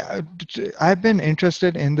been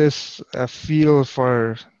interested in this field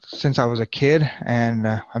for since I was a kid, and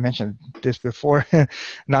I mentioned this before,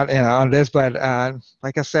 not on this, but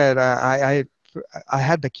like I said, I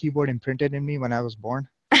had the keyboard imprinted in me when I was born.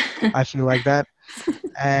 I feel like that,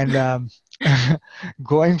 and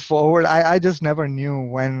going forward, I just never knew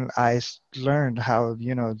when learned how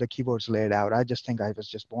the keyboard's laid out. I just think I was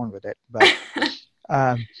just born with it, but.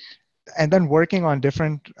 Um, and then working on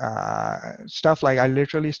different stuff, like I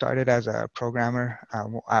literally started as a programmer.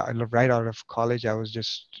 Right out of college, I was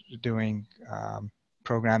just doing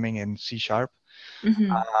programming in C sharp.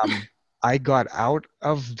 Mm-hmm. I got out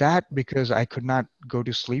of that because I could not go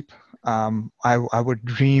to sleep. I would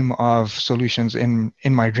dream of solutions in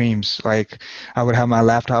my dreams. Like I would have my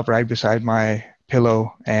laptop right beside my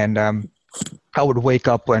pillow, and I would wake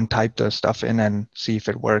up and type the stuff in and see if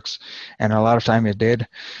it works. And a lot of time it did.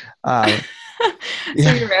 Uh, So yeah,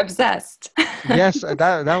 you were obsessed. yes,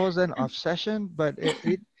 that was an obsession, but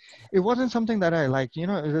it wasn't something that I liked.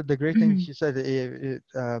 The great thing Mm-hmm. she said,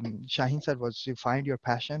 Shaheen said, was to find your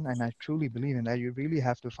passion, and I truly believe in that. You really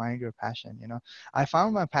have to find your passion. I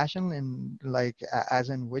found my passion in like as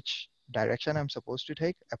in which direction I'm supposed to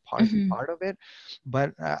take a Mm-hmm. part of it,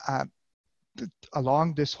 but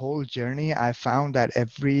along this whole journey, I found that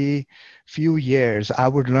every few years I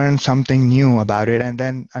would learn something new about it, and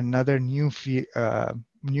then another new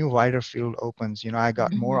wider field opens. I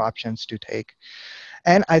got Mm-hmm. more options to take,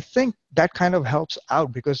 and I think that kind of helps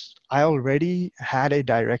out because I already had a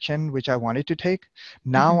direction which I wanted to take. Mm-hmm.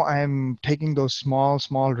 Now I'm taking those small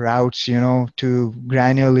routes, to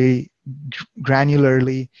granularly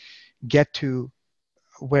get to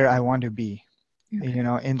where I want to be, Okay.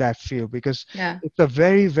 in that field, because Yeah. it's a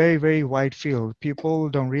very, very, very wide field. People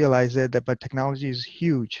don't realize it, but technology is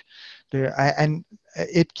huge there, and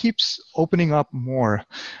it keeps opening up more.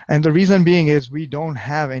 And the reason being is we don't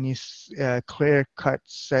have any clear cut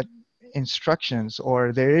set instructions,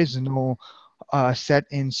 or there is no set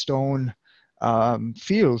in stone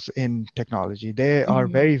fields in technology. They are Mm-hmm.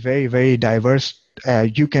 very, very, very diverse.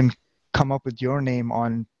 You can come up with your name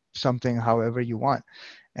on something however you want,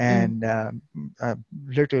 and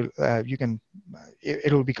literally you can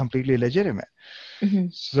it'll be completely legitimate. Mm-hmm.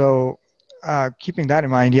 So keeping that in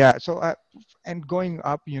mind, yeah. So and going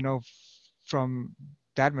up, from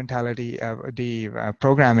that mentality, the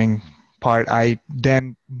programming part, I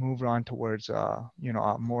then moved on towards, a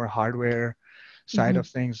more hardware side Mm-hmm. of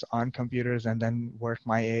things on computers, and then worked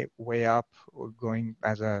my way up, going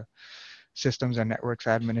as a systems and networks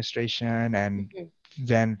administration, and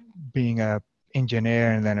then being a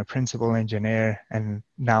engineer, and then a principal engineer, and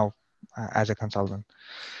now as a consultant.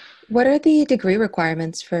 What are the degree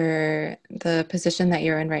requirements for the position that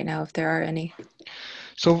you're in right now, if there are any?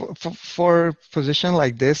 So for a position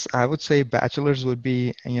like this, I would say bachelor's would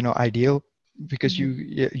be, ideal, because Mm-hmm.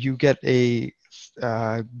 you get a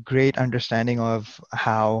great understanding of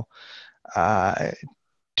how uh,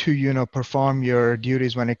 to perform your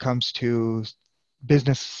duties when it comes to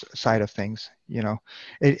business side of things.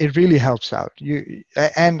 It really helps out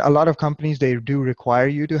and a lot of companies, they do require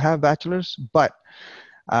you to have bachelor's, but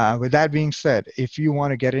with that being said, if you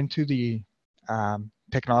want to get into the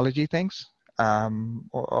technology things,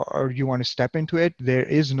 or you want to step into it, there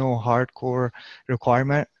is no hardcore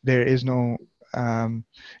requirement. There is no,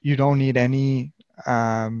 you don't need any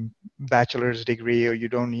bachelor's degree, or you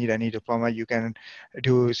don't need any diploma. You can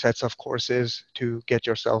do sets of courses to get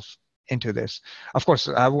yourself into this. Of course,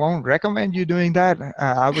 I won't recommend you doing that.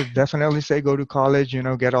 I would definitely say go to college,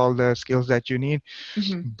 get all the skills that you need,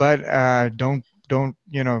 Mm-hmm. but don't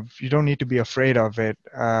you don't need to be afraid of it.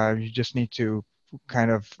 You just need to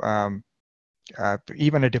kind of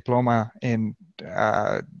even a diploma in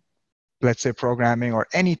let's say programming or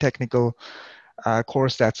any technical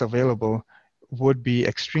course that's available would be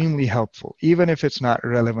extremely helpful, even if it's not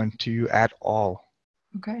relevant to you at all.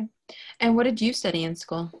 Okay. And what did you study in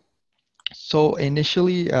school? So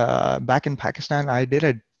initially, back in Pakistan, I did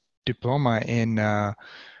a diploma in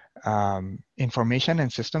information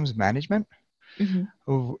and systems management, Mm-hmm.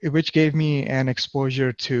 which gave me an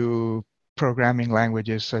exposure to programming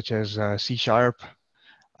languages such as C Sharp,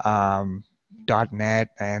 um, .NET,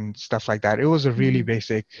 and stuff like that. It was a really Mm-hmm.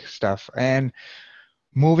 basic stuff. And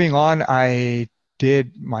moving on, I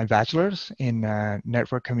did my bachelor's in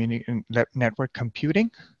network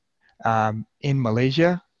computing in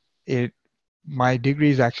Malaysia. My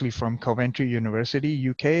degree is actually from Coventry University,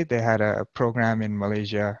 UK. They had a program in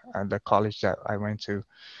Malaysia, the college that I went to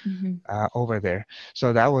Mm-hmm. over there.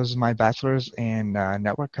 So that was my bachelor's in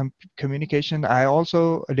network communication. I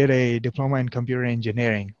also did a diploma in computer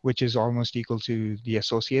engineering, which is almost equal to the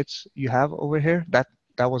associates you have over here. That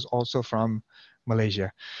was also from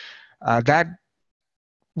Malaysia. That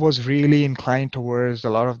was really inclined towards a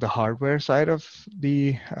lot of the hardware side of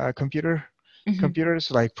the Mm-hmm.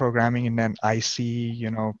 computers, like programming in an IC,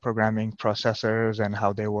 programming processors and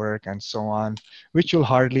how they work and so on, which you'll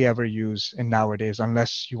hardly ever use in nowadays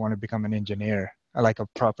unless you want to become an engineer, like a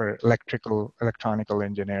proper electronical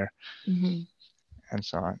engineer, Mm-hmm. and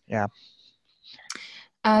so on. Yeah.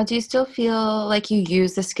 Do you still feel like you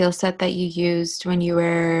use the skill set that you used when you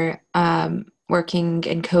were working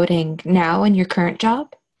in coding now in your current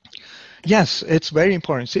job? Yes, it's very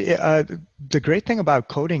important. See, the great thing about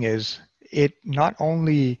coding is it not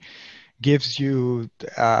only gives you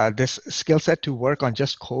this skill set to work on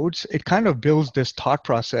just codes, it kind of builds this thought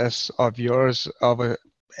process of yours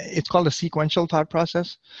it's called a sequential thought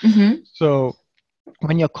process. Mm-hmm. So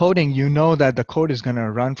when you're coding, you know that the code is going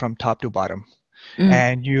to run from top to bottom, Mm-hmm.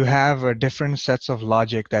 and you have different sets of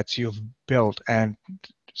logic that you've built. And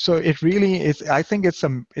so it really is, I think it's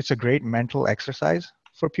a great mental exercise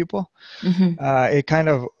for people. Mm-hmm. It kind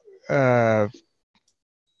of uh,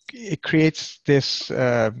 it creates this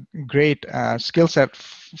great skill set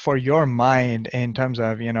for your mind in terms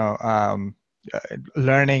of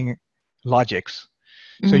learning logics.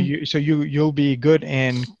 So Mm-hmm. you'll be good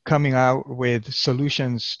in coming out with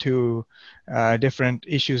solutions to different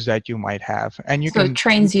issues that you might have, and you So it can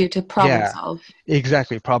trains you to problem yeah, solve.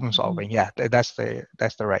 exactly, problem Mm-hmm. solving. Yeah, that's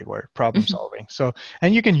the right word, problem solving. So,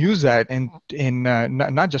 and you can use that in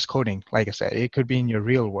not just coding. Like I said, it could be in your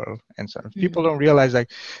real world. And so people Mm-hmm. don't realize,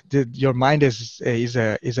 like, your mind is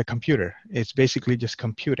a computer. It's basically just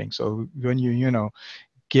computing. So when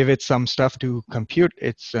give it some stuff to compute,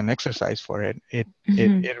 it's an exercise for it.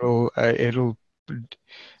 Mm-hmm. It'll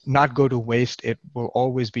not go to waste. It will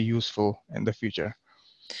always be useful in the future.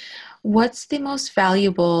 What's the most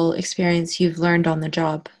valuable experience you've learned on the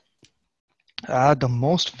job? The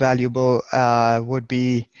most valuable would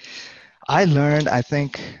be, I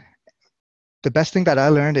think the best thing that I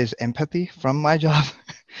learned is empathy from my job.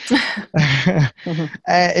 Mhm.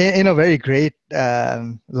 In a very great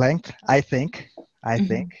length, I think. I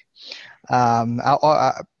think. Mm-hmm.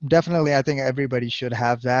 Definitely, I think everybody should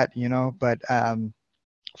have that, but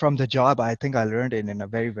from the job, I think I learned it in a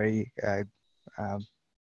very, very um,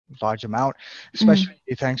 large amount, Mm-hmm. especially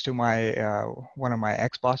thanks to my one of my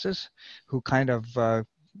ex-bosses, who kind of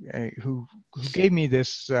who gave me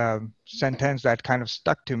this sentence that kind of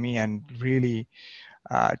stuck to me and really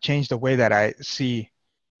changed the way that I see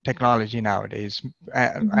technology nowadays.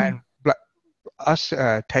 And us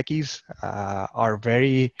techies are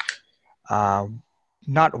very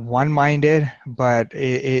not one-minded, but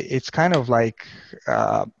it's kind of like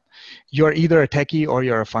you're either a techie or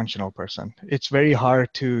you're a functional person. It's very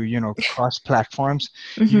hard to, cross platforms.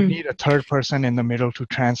 You need a third person in the middle to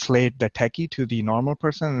translate the techie to the normal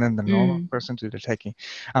person, and then the normal person to the techie.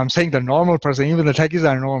 I'm saying the normal person, even the techies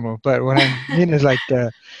are normal, but what I mean is like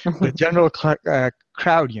the general crowd,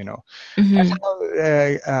 That's how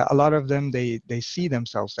a lot of them, they see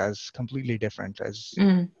themselves as completely different, as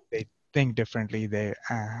they think differently. They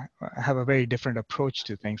have a very different approach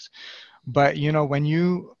to things. But, when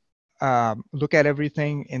you look at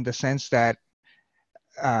everything in the sense that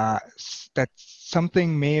that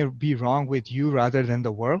something may be wrong with you rather than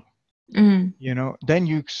the world, then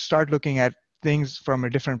you start looking at things from a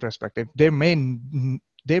different perspective. There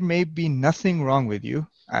may be nothing wrong with you.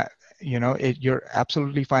 You're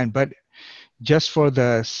absolutely fine. But just for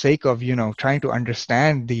the sake of, trying to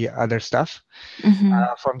understand the other stuff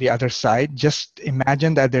from the other side, just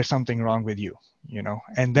imagine that there's something wrong with you,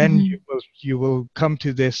 and then you will come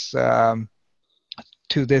to this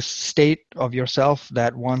state of yourself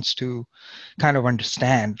that wants to kind of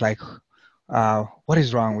understand, like, what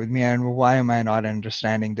is wrong with me, and why am I not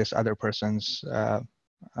understanding this other person's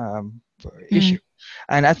issue.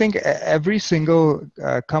 And I think every single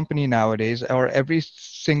company nowadays, or every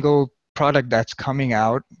single product that's coming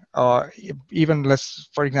out, or even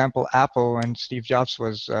for example, Apple, and Steve Jobs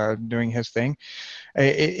was doing his thing,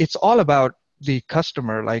 it's all about the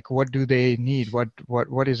customer. Like, what do they need?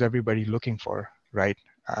 What is everybody looking for, right?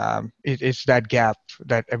 It's that gap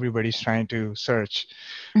that everybody's trying to search.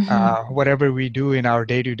 Whatever we do in our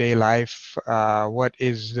day-to-day life, what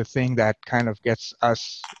is the thing that kind of gets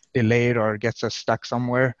us delayed or gets us stuck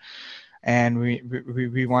somewhere, and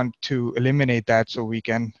we want to eliminate that so we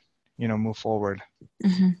can move forward.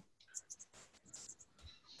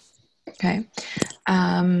 Okay.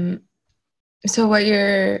 So what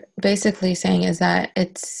you're basically saying is that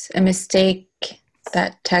it's a mistake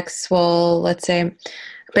that techs will, let's say,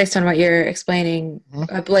 based on what you're explaining,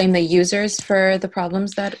 blame the users for the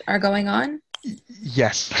problems that are going on?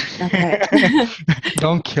 Yes. Okay.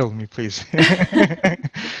 Don't kill me, please.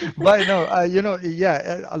 But no,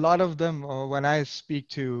 yeah, a lot of them, when I speak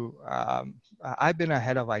to, I've been a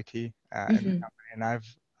head of IT in the company, and I've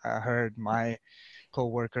heard my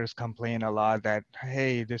co-workers complain a lot that,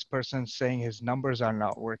 hey, this person's saying his numbers are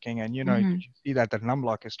not working, and you see that the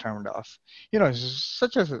numlock is turned off. It's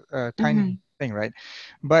such a tiny thing, right?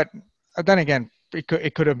 But then again, it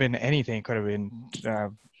could have been anything. It could have been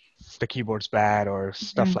the keyboard's bad or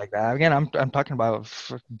stuff like that. Again, I'm talking about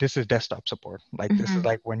this is desktop support. Like this is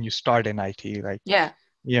like when you start in IT, like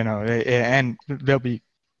and they'll be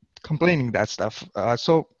complaining that stuff.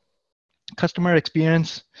 So customer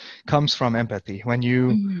experience comes from empathy. When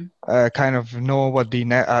you kind of know what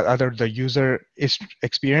the user is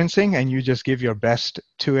experiencing, and you just give your best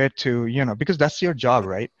to it, because that's your job,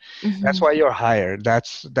 right? That's why you're hired.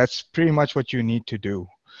 That's pretty much what you need to do.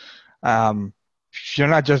 You're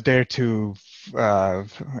not just there to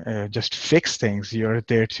just fix things. You're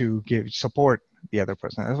there to support the other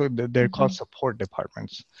person. That's what they're called, support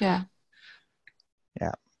departments. Yeah.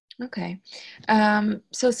 Okay.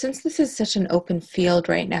 So since this is such an open field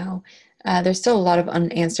right now, there's still a lot of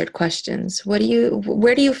unanswered questions. Where do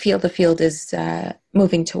you feel the field is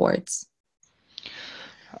moving towards?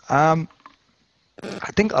 I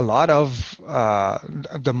think a lot of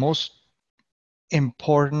the most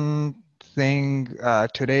important thing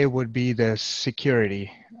today would be the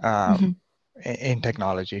security in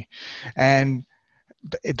technology, and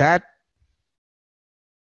that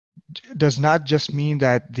does not just mean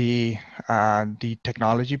that the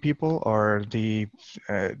technology people or the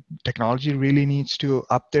technology really needs to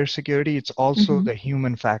up their security. It's also the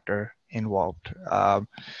human factor involved.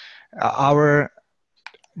 Our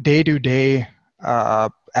day-to-day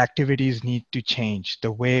activities need to change.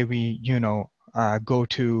 The way we, go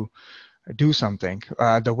to do something,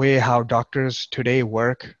 the way how doctors today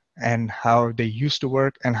work, and how they used to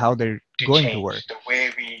work, and how they're going to work. The way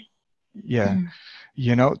we,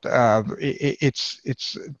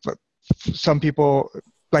 it's some people,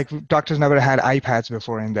 like doctors never had iPads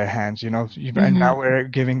before in their hands, and now we're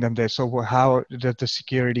giving them this. So how does the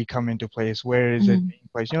security come into place? Where is it being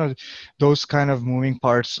placed? Those kind of moving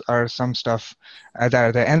parts are some stuff that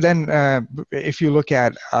are there. And then if you look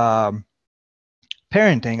at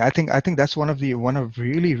parenting. I think that's one of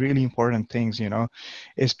really really important things,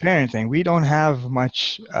 is parenting. We don't have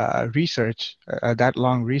much research, that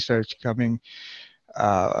long research coming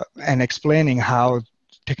and explaining how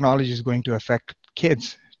technology is going to affect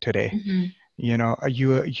kids today. Mm-hmm.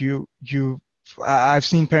 I've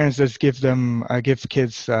seen parents that give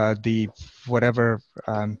kids the whatever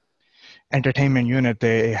entertainment unit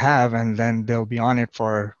they have, and then they'll be on it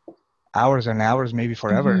for hours and hours, maybe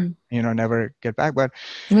forever, Mm-hmm. never get back.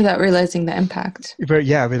 Without realizing the impact. But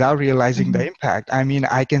yeah, without realizing Mm-hmm. the impact. I mean,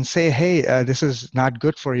 I can say, hey, this is not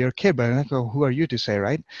good for your kid, but I go, who are you to say,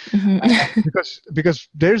 right? Mm-hmm. Because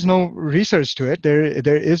there's no research to it.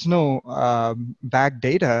 There is no back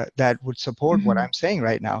data that would support what Mm-hmm. I'm saying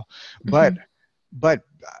right now. Mm-hmm. But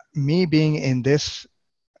me being in this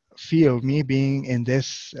field, me being in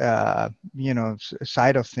this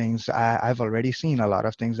side of things, I've already seen a lot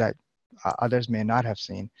of things that others may not have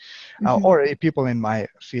seen, Mm-hmm. or people in my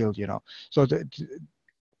field. So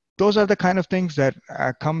those are the kind of things that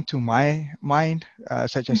come to my mind,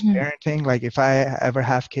 such as Mm-hmm. parenting. Like if I ever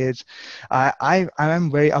have kids, I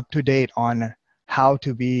am very up to date on how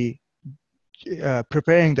to be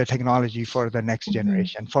preparing the technology for the next Mm-hmm.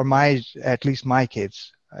 generation, for at least my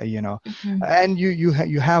kids. Mm-hmm. And you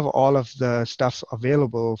have all of the stuff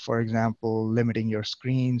available. For example, limiting your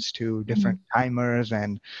screens to different timers,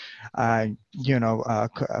 and uh,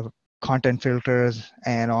 content filters,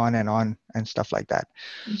 and on and stuff like that.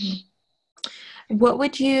 Mm-hmm. What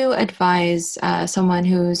would you advise someone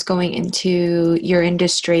who's going into your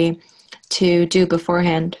industry to do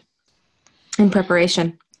beforehand in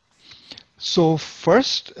preparation? So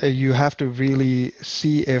first, you have to really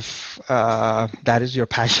see if that is your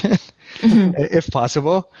passion, Mm-hmm. if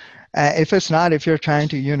possible. If it's not, if you're trying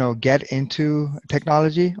to, get into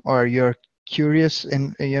technology, or you're curious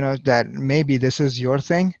in, that maybe this is your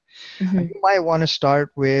thing, Mm-hmm. you might want to start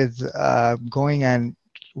with going and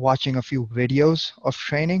watching a few videos of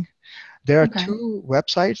training. There are Okay. two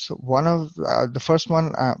websites. One of the first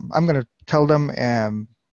one, I'm going to tell them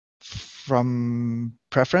from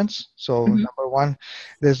preference. So Mm-hmm. number one,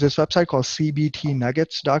 there's this website called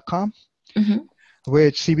cbtnuggets.com, Mm-hmm.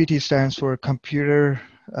 which CBT stands for computer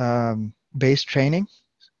based training,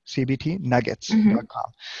 Mm-hmm.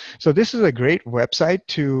 cbtnuggets.com. So this is a great website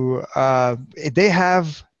they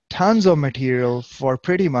have tons of material for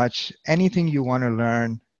pretty much anything you want to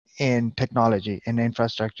learn in technology, in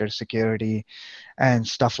infrastructure, security, and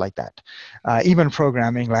stuff like that. Even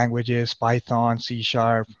programming languages, Python, C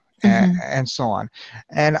Sharp, Mm-hmm. and so on.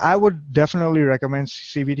 And I would definitely recommend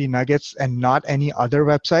CBT Nuggets and not any other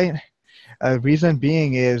website. Reason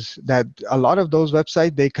being is that a lot of those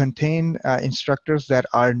websites, they contain instructors that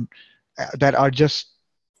are just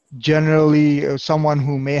generally someone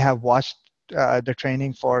who may have watched the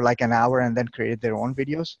training for like an hour and then created their own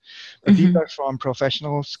videos. But these Mm-hmm. are from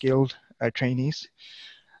professional, skilled trainees,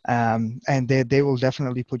 and they will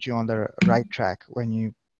definitely put you on the right track when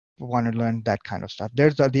you want to learn that kind of stuff.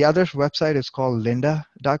 There's the other website is called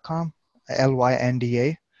lynda.com,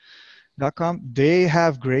 lynda.com. They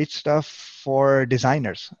have great stuff for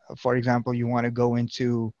designers. For example, you want to go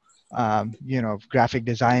into graphic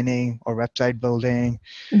designing or website building,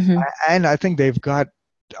 Mm-hmm. and I think they've got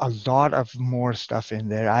a lot of more stuff in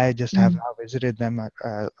there. I just have now visited them at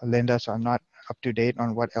Lynda, so I'm not up to date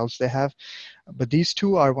on what else they have. But these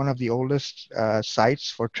two are one of the oldest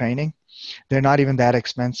sites for training. They're not even that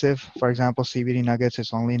expensive. For example, CBD Nuggets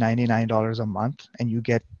is only $99 a month, and you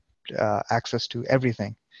get access to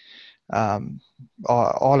everything,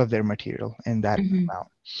 all of their material in that Mm-hmm. amount.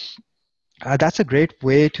 That's a great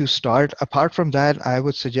way to start. Apart from that, I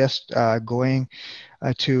would suggest going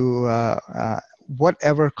to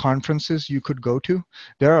whatever conferences you could go to.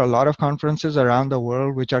 There are a lot of conferences around the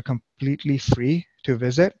world which are completely free to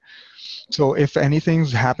visit. So if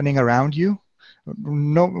anything's happening around you,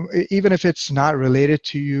 no, even if it's not related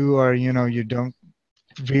to you, or you don't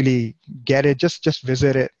really get it, just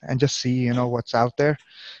visit it and just see what's out there.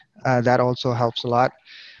 That also helps a lot.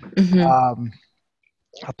 Mm-hmm. Um,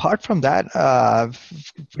 Apart from that,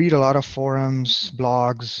 read a lot of forums,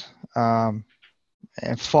 blogs,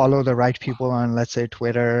 and follow the right people on, let's say,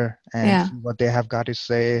 Twitter, and Yeah. see what they have got to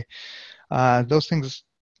say. Those things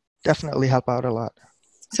definitely help out a lot.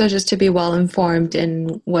 So just to be well informed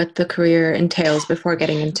in what the career entails before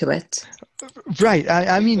getting into it. Right.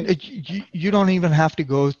 I mean, you don't even have to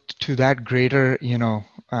go to that greater, you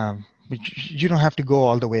don't have to go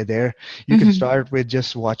all the way there. You can Mm-hmm. start with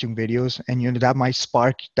just watching videos, and that might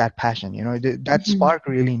spark that passion. That Mm-hmm. spark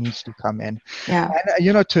really needs to come in. Yeah.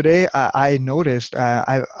 And today I noticed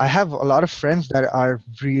I have a lot of friends that are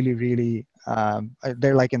really, really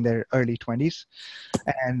They're like in their early 20s.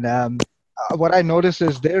 And what I notice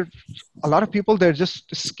is a lot of people, they're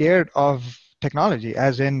just scared of technology,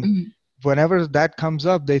 as in Mhm. whenever that comes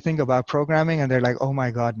up, they think about programming and they're like, oh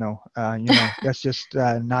my God, no, that's just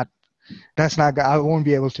I won't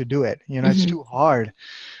be able to do it. It's Mhm. too hard.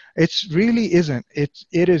 It really isn't. It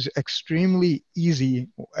is extremely easy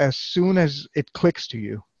as soon as it clicks to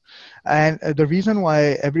you. And the reason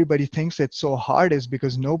why everybody thinks it's so hard is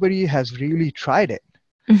because nobody has really tried it.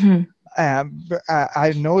 Mhm.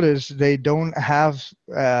 I noticed they don't have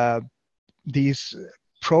these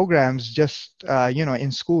programs just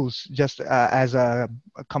in schools just as a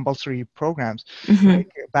compulsory programs. Mhm.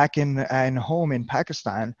 Like back in home in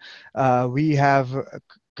Pakistan, we have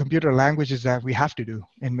computer languages that we have to do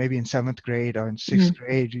in maybe in 7th grade or in 6th Mhm.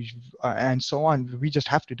 grade, and so on. We just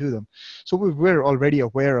have to do them, so we're already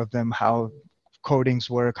aware of them, how codings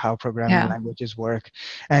work, how programming Yeah. languages work,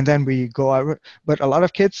 and then we go out. But a lot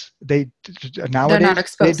of kids, They're not nowadays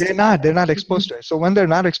exposed to that. they're not Mhm. exposed to it. So when they're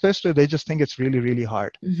not exposed to it, they just think it's really, really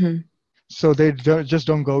hard. Mhm. So just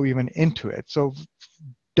don't go even into it. So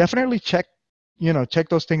definitely check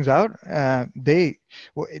those things out.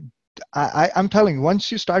 Well, I'm telling you,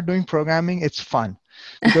 once you start doing programming, it's fun,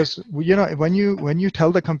 because when you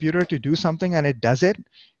tell the computer to do something and it does it,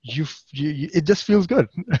 it just feels good.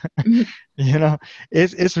 Mhm. you know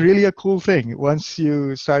it's really a cool thing once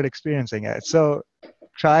you start experiencing it. So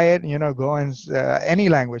try it. Go and any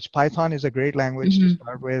language. Python is a great language to Mhm.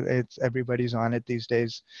 start with. Everybody's on it these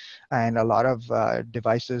days, and a lot of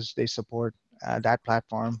devices, they support that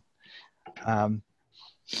platform. um,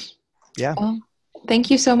 yeah, Well, thank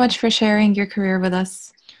you so much for sharing your career with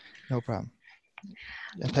us. no problem.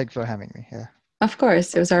 And thanks for having me. Yeah. Of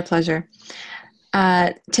course, it was our pleasure.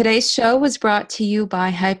 Today's show was brought to you by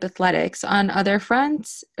Hype Athletics. On other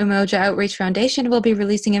fronts, Umoja Outreach Foundation will be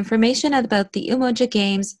releasing information about the Umoja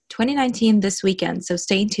Games 2019 this weekend, so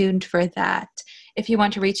stay tuned for that. If you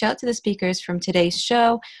want to reach out to the speakers from today's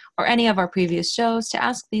show or any of our previous shows to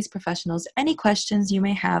ask these professionals any questions you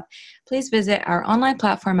may have, please visit our online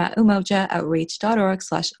platform at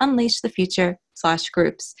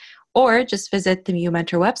umojaaoutreach.org/unleashthefuture/groups, or just visit the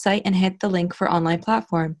UMentor website and hit the link for online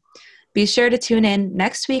platform. Be sure to tune in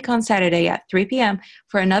next week on Saturday at 3 p.m.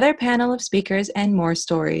 for another panel of speakers and more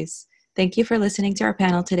stories. Thank you for listening to our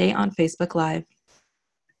panel today on Facebook Live.